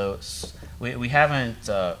 Yeah. So we haven't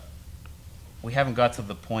got to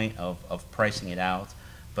the point of pricing it out,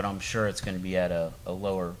 but I'm sure it's going to be at a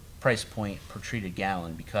lower price point per treated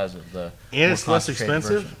gallon because of the and it's less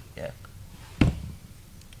expensive. Version. Yeah.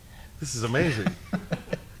 This is amazing.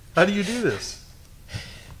 How do you do this?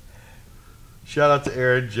 Shout out to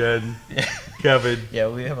Aaron, Jen, Kevin. Yeah,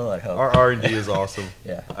 we have a lot of help. Our R&D is awesome.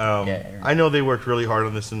 Yeah. I know they worked really hard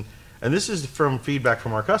on this, and this is from feedback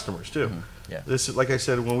from our customers too. Yeah. This is, like I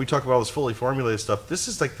said, when we talk about all this fully formulated stuff, this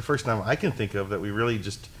is like the first time I can think of that we really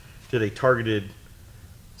just did a targeted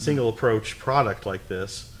single approach product like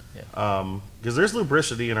this. Yeah. Because there's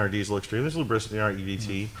lubricity in our diesel extreme, there's lubricity in our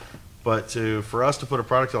EDT, but for us to put a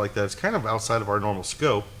product out like that, it's kind of outside of our normal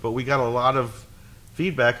scope. But we got a lot of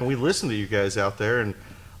feedback, and we listen to you guys out there, and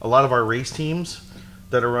a lot of our race teams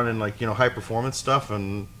that are running high performance stuff,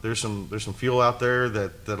 and there's some fuel out there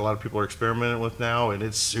that a lot of people are experimenting with now, and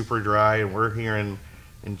it's super dry, and we're hearing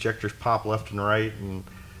injectors pop left and right,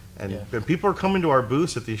 and people are coming to our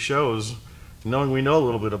booths at these shows knowing we know a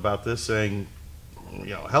little bit about this, saying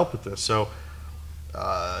help with this. So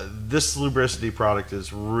this lubricity product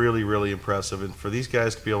is really, really impressive, and for these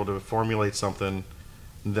guys to be able to formulate something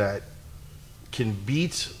that can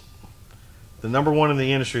beat the number one in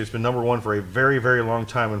the industry. It's been number one for a very, very long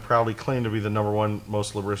time and proudly claimed to be the number one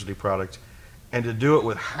most lubricity product, and to do it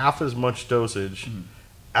with half as much dosage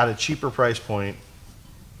at a cheaper price point.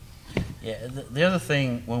 Yeah, the other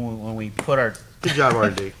thing when we put our good job,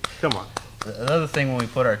 R&D. Come on. The other thing when we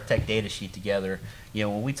put our tech data sheet together,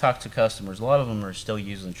 when we talk to customers, a lot of them are still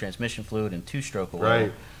using transmission fluid and two-stroke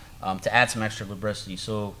oil to add some extra lubricity.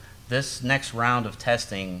 So this next round of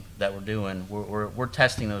testing that we're doing, we're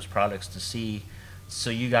testing those products to see, so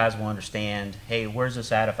you guys will understand, hey, where's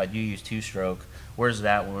this at if I do use two-stroke? Where's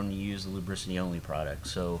that when you use the lubricity-only product?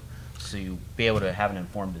 So you be able to have an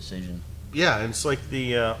informed decision. Yeah, and it's like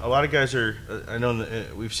a lot of guys are. I know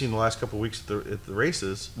we've seen the last couple of weeks at the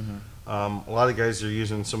races. A lot of guys are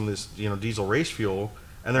using some of this diesel race fuel,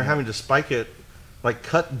 and they're having to spike it, like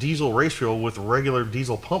cut diesel race fuel with regular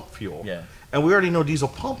diesel pump fuel. Yeah. And we already know diesel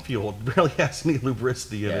pump fuel barely has any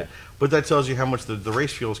lubricity in it, but that tells you how much the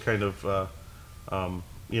race fuel is kind of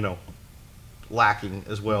lacking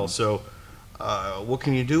as well. So what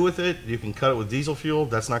can you do with it? You can cut it with diesel fuel.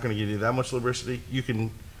 That's not going to give you that much lubricity. You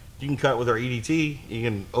can cut it with our EDT. You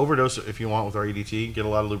can overdose it if you want with our EDT, get a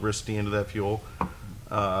lot of lubricity into that fuel.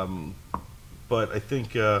 But I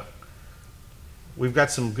think we've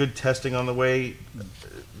got some good testing on the way.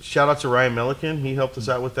 Shout out to Ryan Milliken. He helped us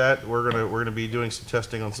out with that. We're gonna be doing some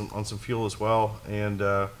testing on some fuel as well. And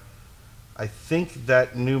I think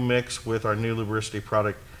that new mix with our new lubricity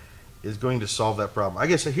product is going to solve that problem. I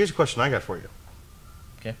guess here's a question I got for you.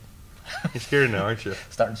 Okay. You're scared now, aren't you?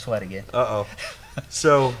 Starting to sweat again. Uh-oh.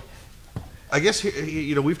 So, I guess,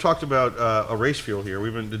 you know, we've talked about a race fuel here.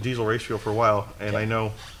 We've been the diesel race fuel for a while, and I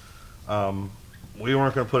know we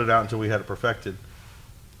weren't going to put it out until we had it perfected.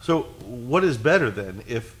 So, what is better then?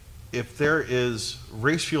 If there is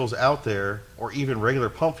race fuels out there, or even regular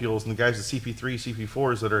pump fuels, and the guys at CP3,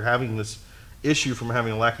 CP4s that are having this issue from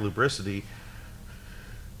having a lack of lubricity,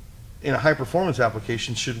 in a high-performance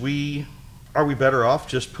application, are we better off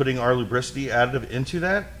just putting our lubricity additive into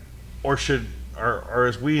that? Or are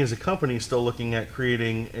as we as a company still looking at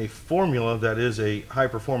creating a formula that is a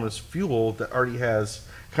high-performance fuel that already has,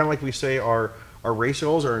 kind of like we say our race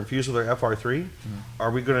oils are infused with our FR3? Are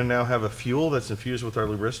we going to now have a fuel that's infused with our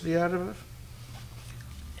lubricity additive?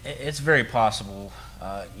 It's very possible.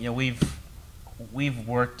 You know, we've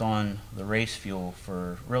worked on the race fuel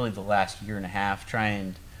for really the last year and a half,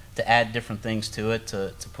 trying to add different things to it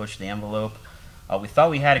to push the envelope. We thought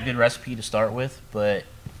we had a good recipe to start with, but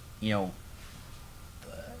you know,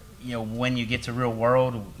 when you get to real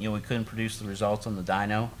world, you know, we couldn't produce the results on the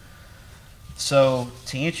dyno. So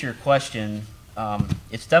to answer your question,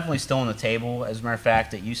 it's definitely still on the table. As a matter of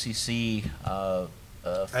fact, at UCC, I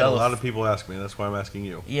had a lot of people ask me. That's why I'm asking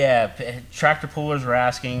you. Yeah, tractor pullers were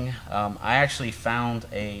asking. I actually found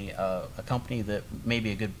a company that may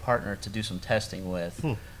be a good partner to do some testing with.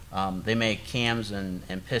 They make cams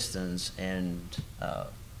and pistons, and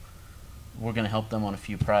we're going to help them on a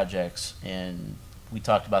few projects. And we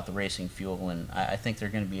talked about the racing fuel, and I think they're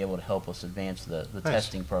going to be able to help us advance the Nice.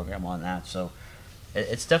 testing program on that. So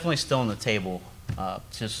it's definitely still on the table.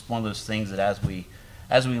 Just one of those things that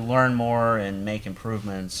as we learn more and make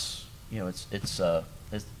improvements, you know, it's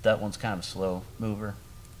that one's kind of a slow mover.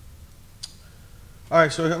 All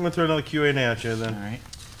right, so I'm going to throw another Q&A at you then. All right.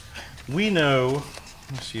 We know,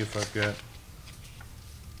 let's see if I've got,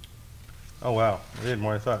 oh wow, I did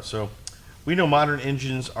more than I thought. So, we know modern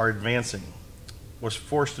engines are advancing, was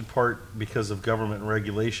forced in part because of government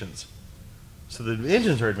regulations. So the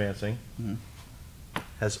engines are advancing.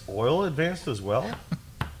 Has oil advanced as well?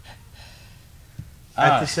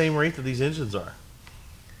 At the same rate that these engines are?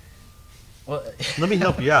 Well, Let me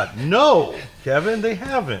help you out. No, Kevin, they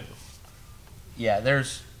haven't. yeah,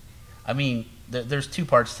 there's two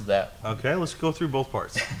parts to that. Okay, let's go through both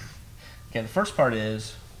parts. Okay, the first part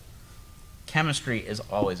is chemistry is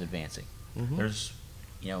always advancing. There's,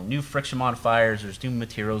 you know, new friction modifiers, there's new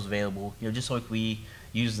materials available. You know, just like we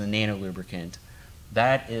use the nano lubricant,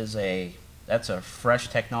 that's a fresh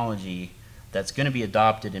technology that's going to be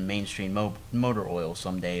adopted in mainstream motor oil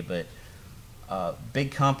someday. But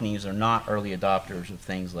big companies are not early adopters of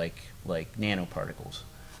things like nanoparticles.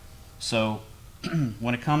 So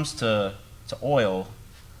when it comes to oil,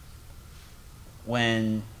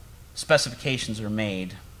 when specifications are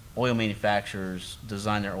made, oil manufacturers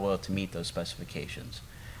design their oil to meet those specifications.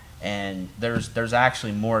 And there's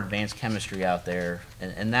actually more advanced chemistry out there,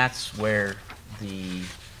 and that's where the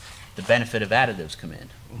benefit of additives come in.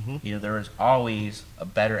 You know, there is always a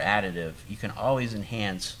better additive. You can always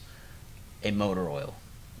enhance a motor oil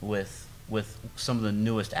with some of the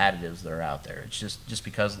newest additives that are out there. It's just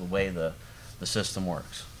because of the way the system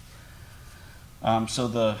works.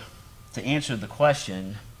 So to answer the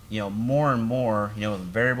question, you know, more and more, you know, with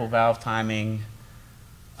variable valve timing,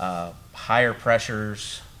 higher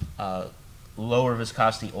pressures, lower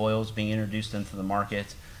viscosity oils being introduced into the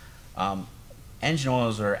market, engine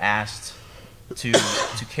oils are asked to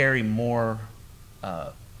carry more.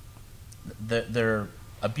 They're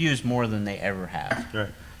abused more than they ever have. Right.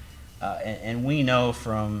 And we know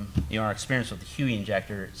from, you know, our experience with the Huey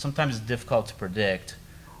injector, sometimes it's difficult to predict,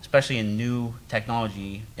 especially in new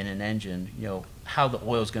technology in an engine, you know, how the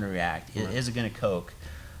oil is going to react. Right. Is it going to coke?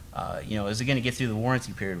 You know, is it going to get through the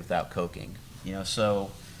warranty period without coking? You know,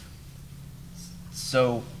 so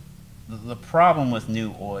the problem with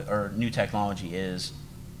new oil or new technology is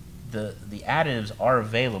the additives are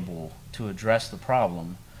available to address the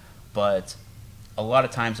problem, but a lot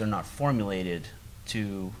of times they're not formulated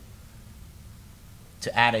to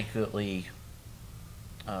adequately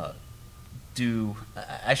do.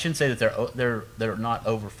 I shouldn't say that they're not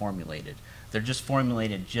over formulated. They're just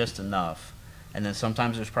formulated just enough, and then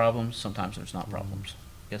sometimes there's problems, sometimes there's not problems.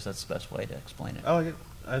 I guess that's the best way to explain it. I like it.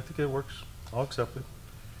 I think it works. I'll accept it.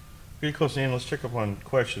 Pretty close to the end. Let's check up on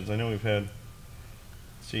questions. I know we've had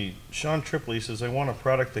See, Sean Tripley says, I want a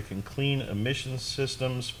product that can clean emission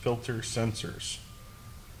systems, filter sensors.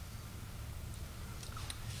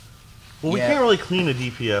 Well, we Yeah. can't really clean a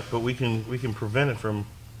DPF, but we can prevent it from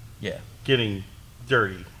Yeah. getting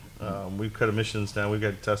dirty. We've cut emissions down. We've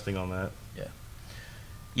got testing on that.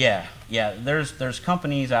 Yeah. There's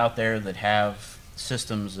companies out there that have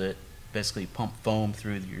systems that basically pump foam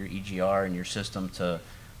through your EGR and your system to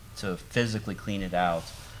physically clean it out.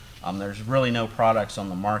 There's really no products on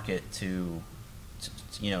the market to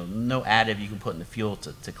no additive you can put in the fuel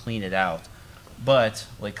to clean it out. But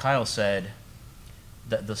like Kyle said,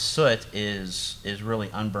 the soot is really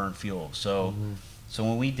unburned fuel. So so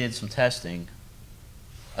when we did some testing,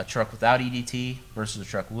 a truck without EDT versus a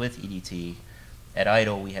truck with EDT, at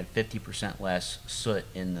idle we had 50% less soot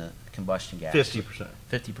in the combustion gas. 50%.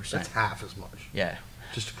 50%. That's half as much. Yeah.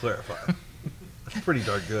 Just to clarify. That's pretty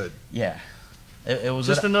darn good. Yeah. It was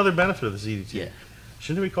Just another benefit of this EDT. Yeah.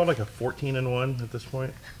 Shouldn't it be called like a 14-in-1 at this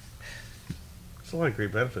point? There's a lot of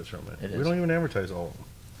great benefits from it. It We is. don't even advertise all of them.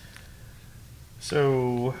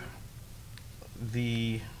 So,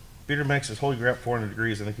 the Bearded Max says, holy crap, 400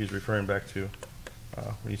 degrees. I think he's referring back to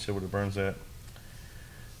when you said what it burns at.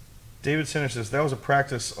 David Center says, that was a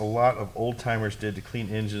practice a lot of old-timers did to clean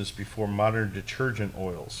engines before modern detergent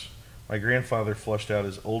oils. My grandfather flushed out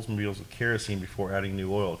his Oldsmobiles with kerosene before adding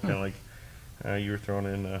new oil, kind of like you were throwing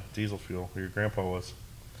in diesel fuel, or your grandpa was.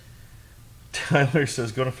 Tyler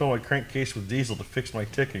says, going to fill my crankcase with diesel to fix my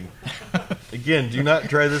ticking. Again, do not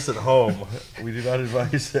try this at home. We do not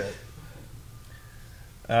advise that.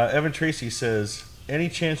 Evan Tracy says, any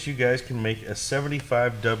chance you guys can make a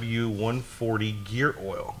 75W 140 gear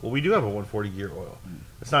oil? Well, we do have a 140 gear oil.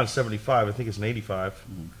 It's not a 75. I think it's an 85.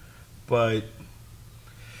 But,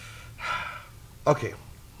 okay,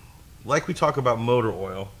 like we talk about motor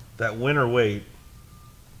oil, that winter weight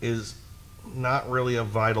is not really a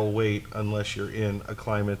vital weight unless you're in a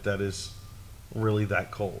climate that is really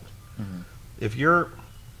that cold. If you're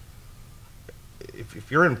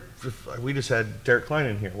we just had Derek Klein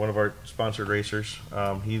in here, one of our sponsored racers.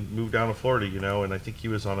 He moved down to Florida, and I think he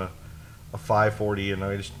was on a 540, and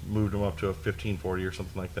I just moved him up to a 1540 or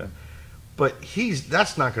something like that. But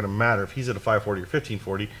that's not going to matter if he's at a 540 or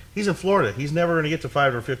 1540. He's in Florida. He's never going to get to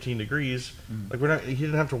 5 or 15 degrees. He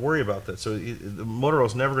didn't have to worry about that. So the motor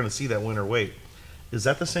oil's never going to see that winter weight. Is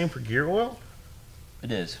that the same for gear oil?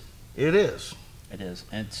 It is. It is. It is.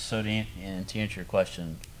 And so to answer your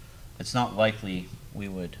question, it's not likely we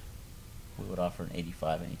would offer an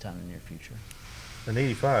 85 anytime in the near future. An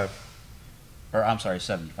 85. Or I'm sorry,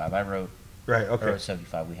 75. I wrote Right. Okay. I wrote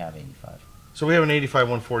 75. We have 85. So we have an 85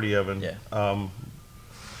 140, Evan. Yeah.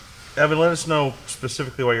 Evan, let us know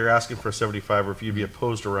specifically why you're asking for a 75, or if you'd be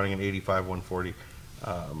opposed to running an 85 140.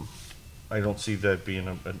 I don't see that being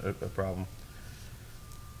a problem.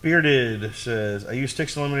 Bearded says, I used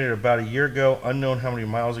Stiction Eliminator about a year ago, unknown how many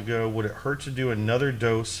miles ago. Would it hurt to do another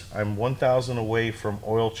dose? I'm 1,000 away from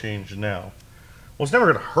oil change now. Well, it's never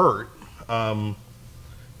going to hurt.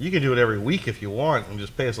 You can do it every week if you want and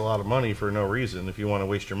just pay us a lot of money for no reason if you want to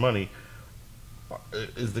waste your money.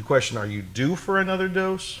 Is the question, are you due for another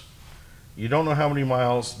dose? You don't know how many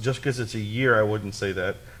miles. Just because it's a year, I wouldn't say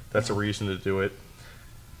that. That's a reason to do it.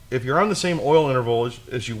 If you're on the same oil interval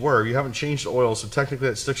as you were, you haven't changed the oil, so technically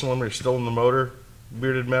that Stiction Eliminator is still in the motor,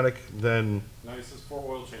 Bearded Medic, then... No, he says 4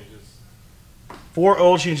 oil changes. 4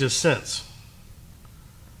 oil changes since.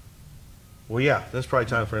 Well, yeah, that's probably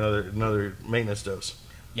time for another maintenance dose.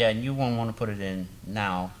 Yeah, and you won't want to put it in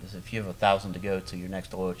now, because if you have 1,000 to go to your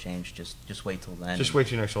next oil change, just wait till then. Just wait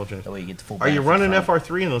till your next oil change. That way you get the full Are you benefit running from it.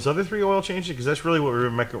 FR3 and those other 3 oil changes? Because that's really what we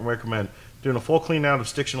recommend. Doing a full clean out of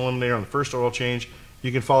Stiction Eliminator on the first oil change.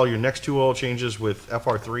 You can follow your next 2 oil changes with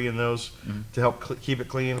FR3 in those to help keep it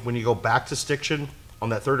clean. When you go back to Stiction on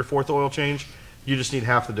that 3rd or 4th oil change, you just need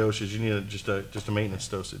half the dosage. You need just a maintenance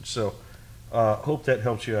dosage. So hope that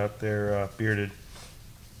helps you out there, Bearded.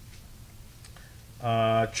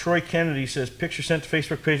 Troy Kennedy says, picture sent to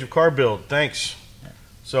Facebook page of car build. Thanks.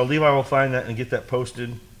 So Levi will find that and get that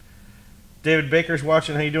posted. David Baker's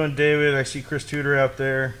watching. How you doing, David? I see Chris Tudor out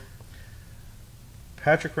there.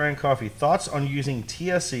 Patrick Ryan Coffee. Thoughts on using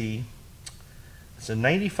TSE? It's a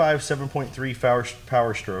 95 7.3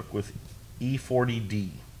 power stroke with E40D.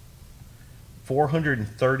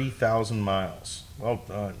 430,000 miles. Well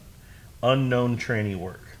done. Unknown tranny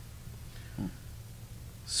work.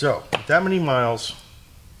 So, with that many miles,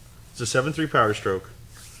 it's a 7.3 power stroke.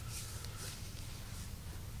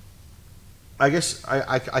 I guess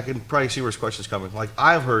I can probably see where his question's coming. Like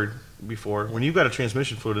I've heard before, when you've got a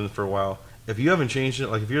transmission fluid in it for a while, if you haven't changed it,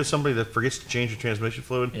 like if you're somebody that forgets to change your transmission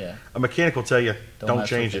fluid, Yeah. a mechanic will tell you, don't mess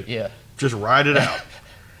change with it. Yeah. Just ride it out.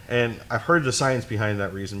 And I've heard the science behind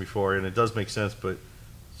that reason before, and it does make sense. But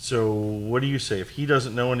so, what do you say? If he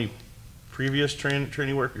doesn't know any previous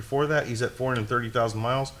training work before that, he's at 430,000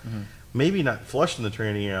 miles. Mm-hmm. Maybe not flushing the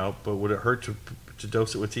training out, but would it hurt to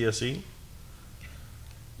dose it with TSE?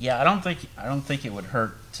 Yeah, I don't think it would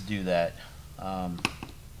hurt to do that.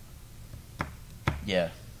 Yeah.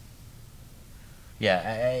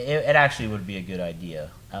 Yeah, it actually would be a good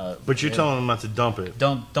idea. But you're telling him not to dump it.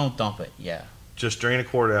 Don't dump it. Yeah. Just drain a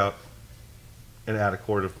quart out and add a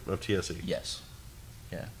quart of TSE. Yes.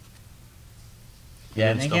 Yeah. You Yeah,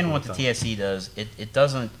 didn't and stump again, him what with the TSE does, it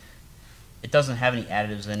doesn't have any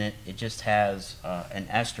additives in it. It just has an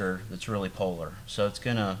ester that's really polar. So it's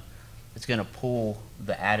gonna pull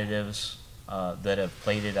the additives that have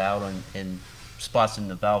plated out in spots in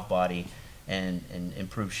the valve body and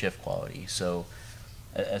improve shift quality. So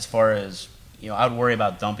as far as, I would worry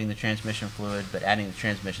about dumping the transmission fluid, but adding the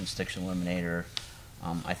transmission Stiction Eliminator,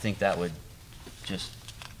 I think that would just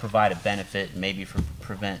provide a benefit and maybe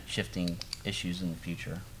prevent shifting issues in the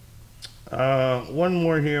future. One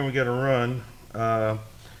more here, we got to run.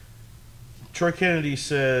 Troy Kennedy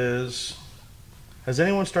says, has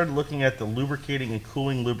anyone started looking at the lubricating and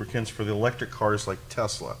cooling lubricants for the electric cars like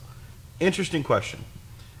Tesla? Interesting question.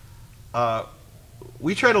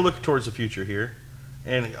 We try to look towards the future here,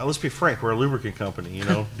 and let's be frank, we're a lubricant company,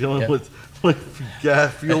 dealing with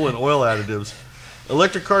gas, fuel, and oil additives.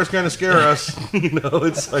 Electric cars kind of scare us,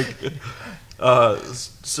 it's like,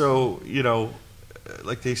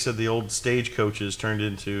 like they said, the old stagecoaches turned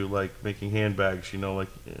into like making handbags, Yeah.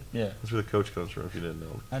 That's where the coach comes from, if you didn't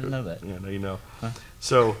know. I didn't know that. Yeah, now you know. Huh?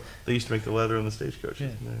 So they used to make the leather on the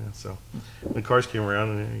stagecoaches. Yeah. So when cars came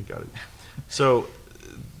around, and you got it. So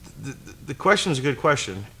the question is a good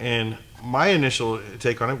question, and my initial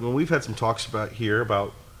take on it, when we've had some talks about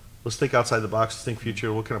let's think outside the box, let's think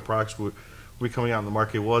future, what kind of products will be coming out in the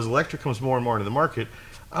market. Well, as electric comes more and more into the market,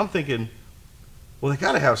 I'm thinking, well, they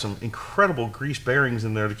got to have some incredible grease bearings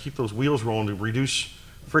in there to keep those wheels rolling to reduce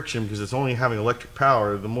friction, because it's only having electric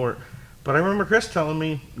power. But I remember Chris telling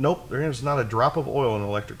me, nope, there is not a drop of oil in an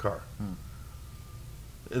electric car.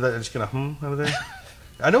 Is that just gonna out of there?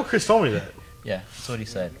 I know Chris told me that. Yeah, that's what he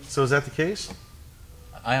said. So is that the case?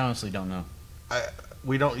 I honestly don't know.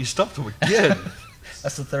 You stumped him again.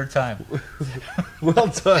 That's the third time. Well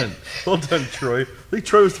done, Troy. I think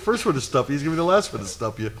Troy was the first one to stump you. He's gonna be the last one to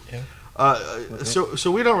stump you. Yeah.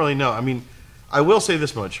 So we don't really know. I mean, I will say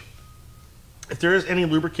this much: if there is any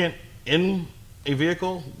lubricant in a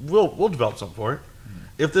vehicle, we'll develop something for it.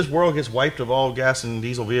 If this world gets wiped of all gas and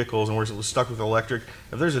diesel vehicles and we're stuck with electric,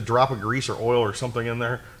 if there's a drop of grease or oil or something in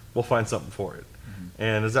there, we'll find something for it.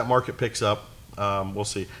 And as that market picks up, we'll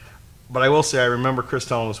see. But I will say, I remember Chris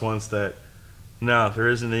telling us once that no, there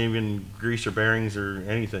isn't even grease or bearings or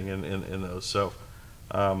anything in those. So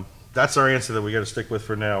that's our answer that we got to stick with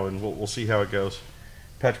for now, and we'll see how it goes.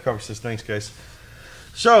 Patrick Cover says, thanks, guys.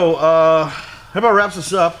 So how about wraps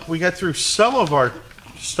us up? We got through some of our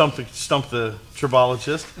Stump the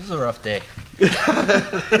Tribologist. This is a rough day.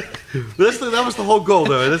 That was the whole goal,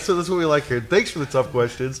 though. That's what we like here. Thanks for the tough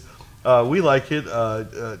questions. We like it.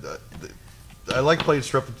 I like playing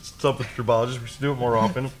Stump the Tribologist. We should do it more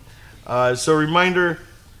often. So reminder,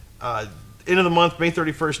 end of the month, May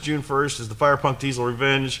 31st, June 1st, is the Fire Punk Diesel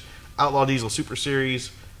Revenge Outlaw Diesel Super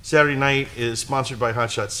Series. Saturday night is sponsored by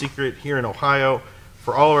Hot Shot Secret here in Ohio.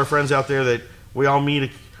 For all of our friends out there that we all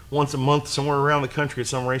meet once a month somewhere around the country at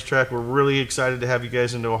some racetrack, we're really excited to have you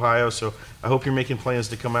guys into Ohio. So I hope you're making plans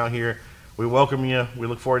to come out here. We welcome you. We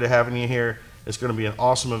look forward to having you here. It's going to be an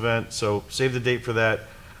awesome event, so save the date for that.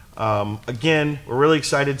 Again, we're really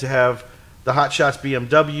excited to have the Hot Shots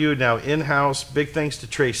BMW now in-house. Big thanks to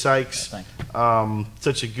Trey Sykes.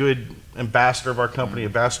 Such a good ambassador of our company,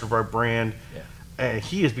 ambassador of our brand. Yeah. And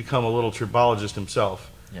he has become a little tribologist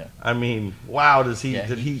himself. Yeah. I mean, wow, he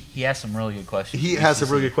has some really good questions. He has some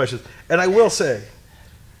really good questions. And I will say,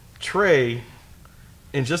 Trey,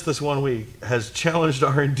 in just this 1 week, has challenged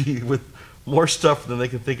R&D with more stuff than they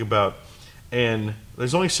can think about. And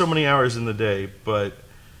there's only so many hours in the day, but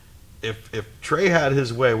if Trey had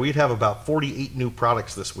his way, we'd have about 48 new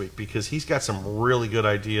products this week, because he's got some really good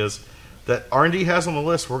ideas that R&D has on the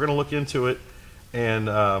list. We're going to look into it. And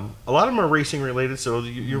a lot of them are racing related, so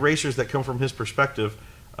your racers that come from his perspective,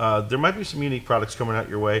 there might be some unique products coming out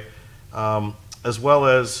your way, as well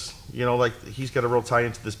as, like he's got a real tie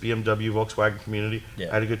into this BMW Volkswagen community. Yeah.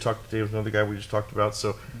 I had a good talk today with another guy we just talked about,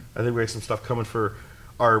 so I think we have some stuff coming for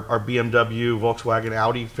our BMW, Volkswagen,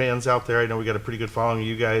 Audi fans out there. I know we got a pretty good following of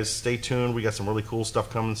you guys. Stay tuned. We got some really cool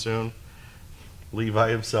stuff coming soon.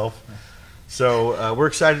 Levi himself. So we're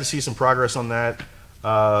excited to see some progress on that.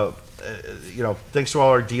 you know, thanks to all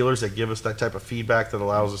our dealers that give us that type of feedback that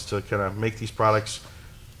allows us to kind of make these products.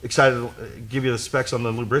 Excited to give you the specs on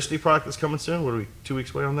the lubricity product that's coming soon. What are we, 2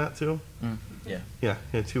 weeks away on that too? Yeah. Yeah,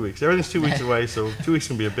 2 weeks. Everything's 2 weeks away, so 2 weeks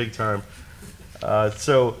can be a big time.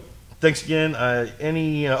 So thanks again.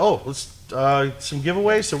 Let's some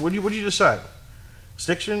giveaways. So what did you decide?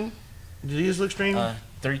 Stiction, Diesel Extreme,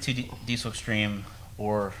 32 Diesel Extreme,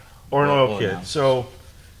 or an oil kit. now. So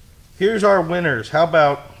here's our winners. How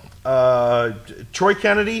about Troy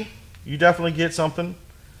Kennedy? You definitely get something.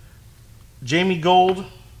 Jamie Gold,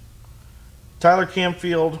 Tyler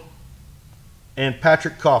Camfield, and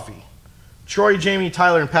Patrick Coffey. Troy, Jamie,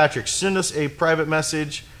 Tyler, and Patrick, send us a private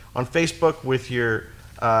message on Facebook with your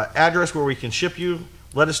address where we can ship you.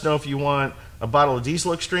 Let us know if you want a bottle of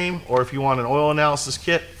Diesel Extreme or if you want an oil analysis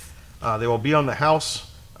kit. They will be on the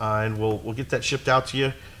house, and we'll get that shipped out to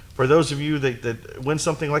you. For those of you that win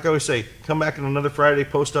something, like I always say, come back on another Friday,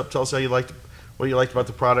 post up, tell us what you liked about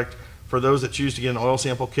the product. For those that choose to get an oil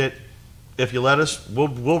sample kit, if you let us,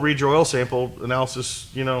 we'll read your oil sample analysis,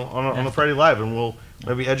 you know, on the Friday Live, and we'll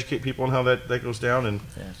maybe educate people on how that goes down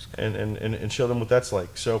and show them what that's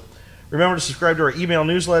like. So remember to subscribe to our email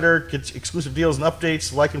newsletter, get exclusive deals and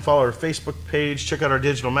updates, like and follow our Facebook page, check out our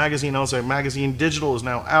digital magazine, LSI Magazine Digital is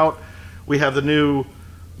now out. We have the new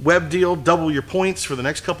web deal, double your points for the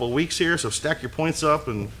next couple of weeks here, so stack your points up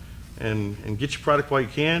and get your product while you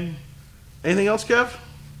can. Anything else, Kev?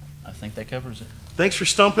 I think that covers it. Thanks for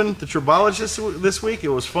stumping the Tribologist this week. It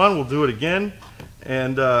was fun. We'll do it again.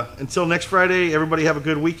 And until next Friday, everybody have a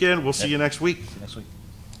good weekend. We'll see you next week. Next week.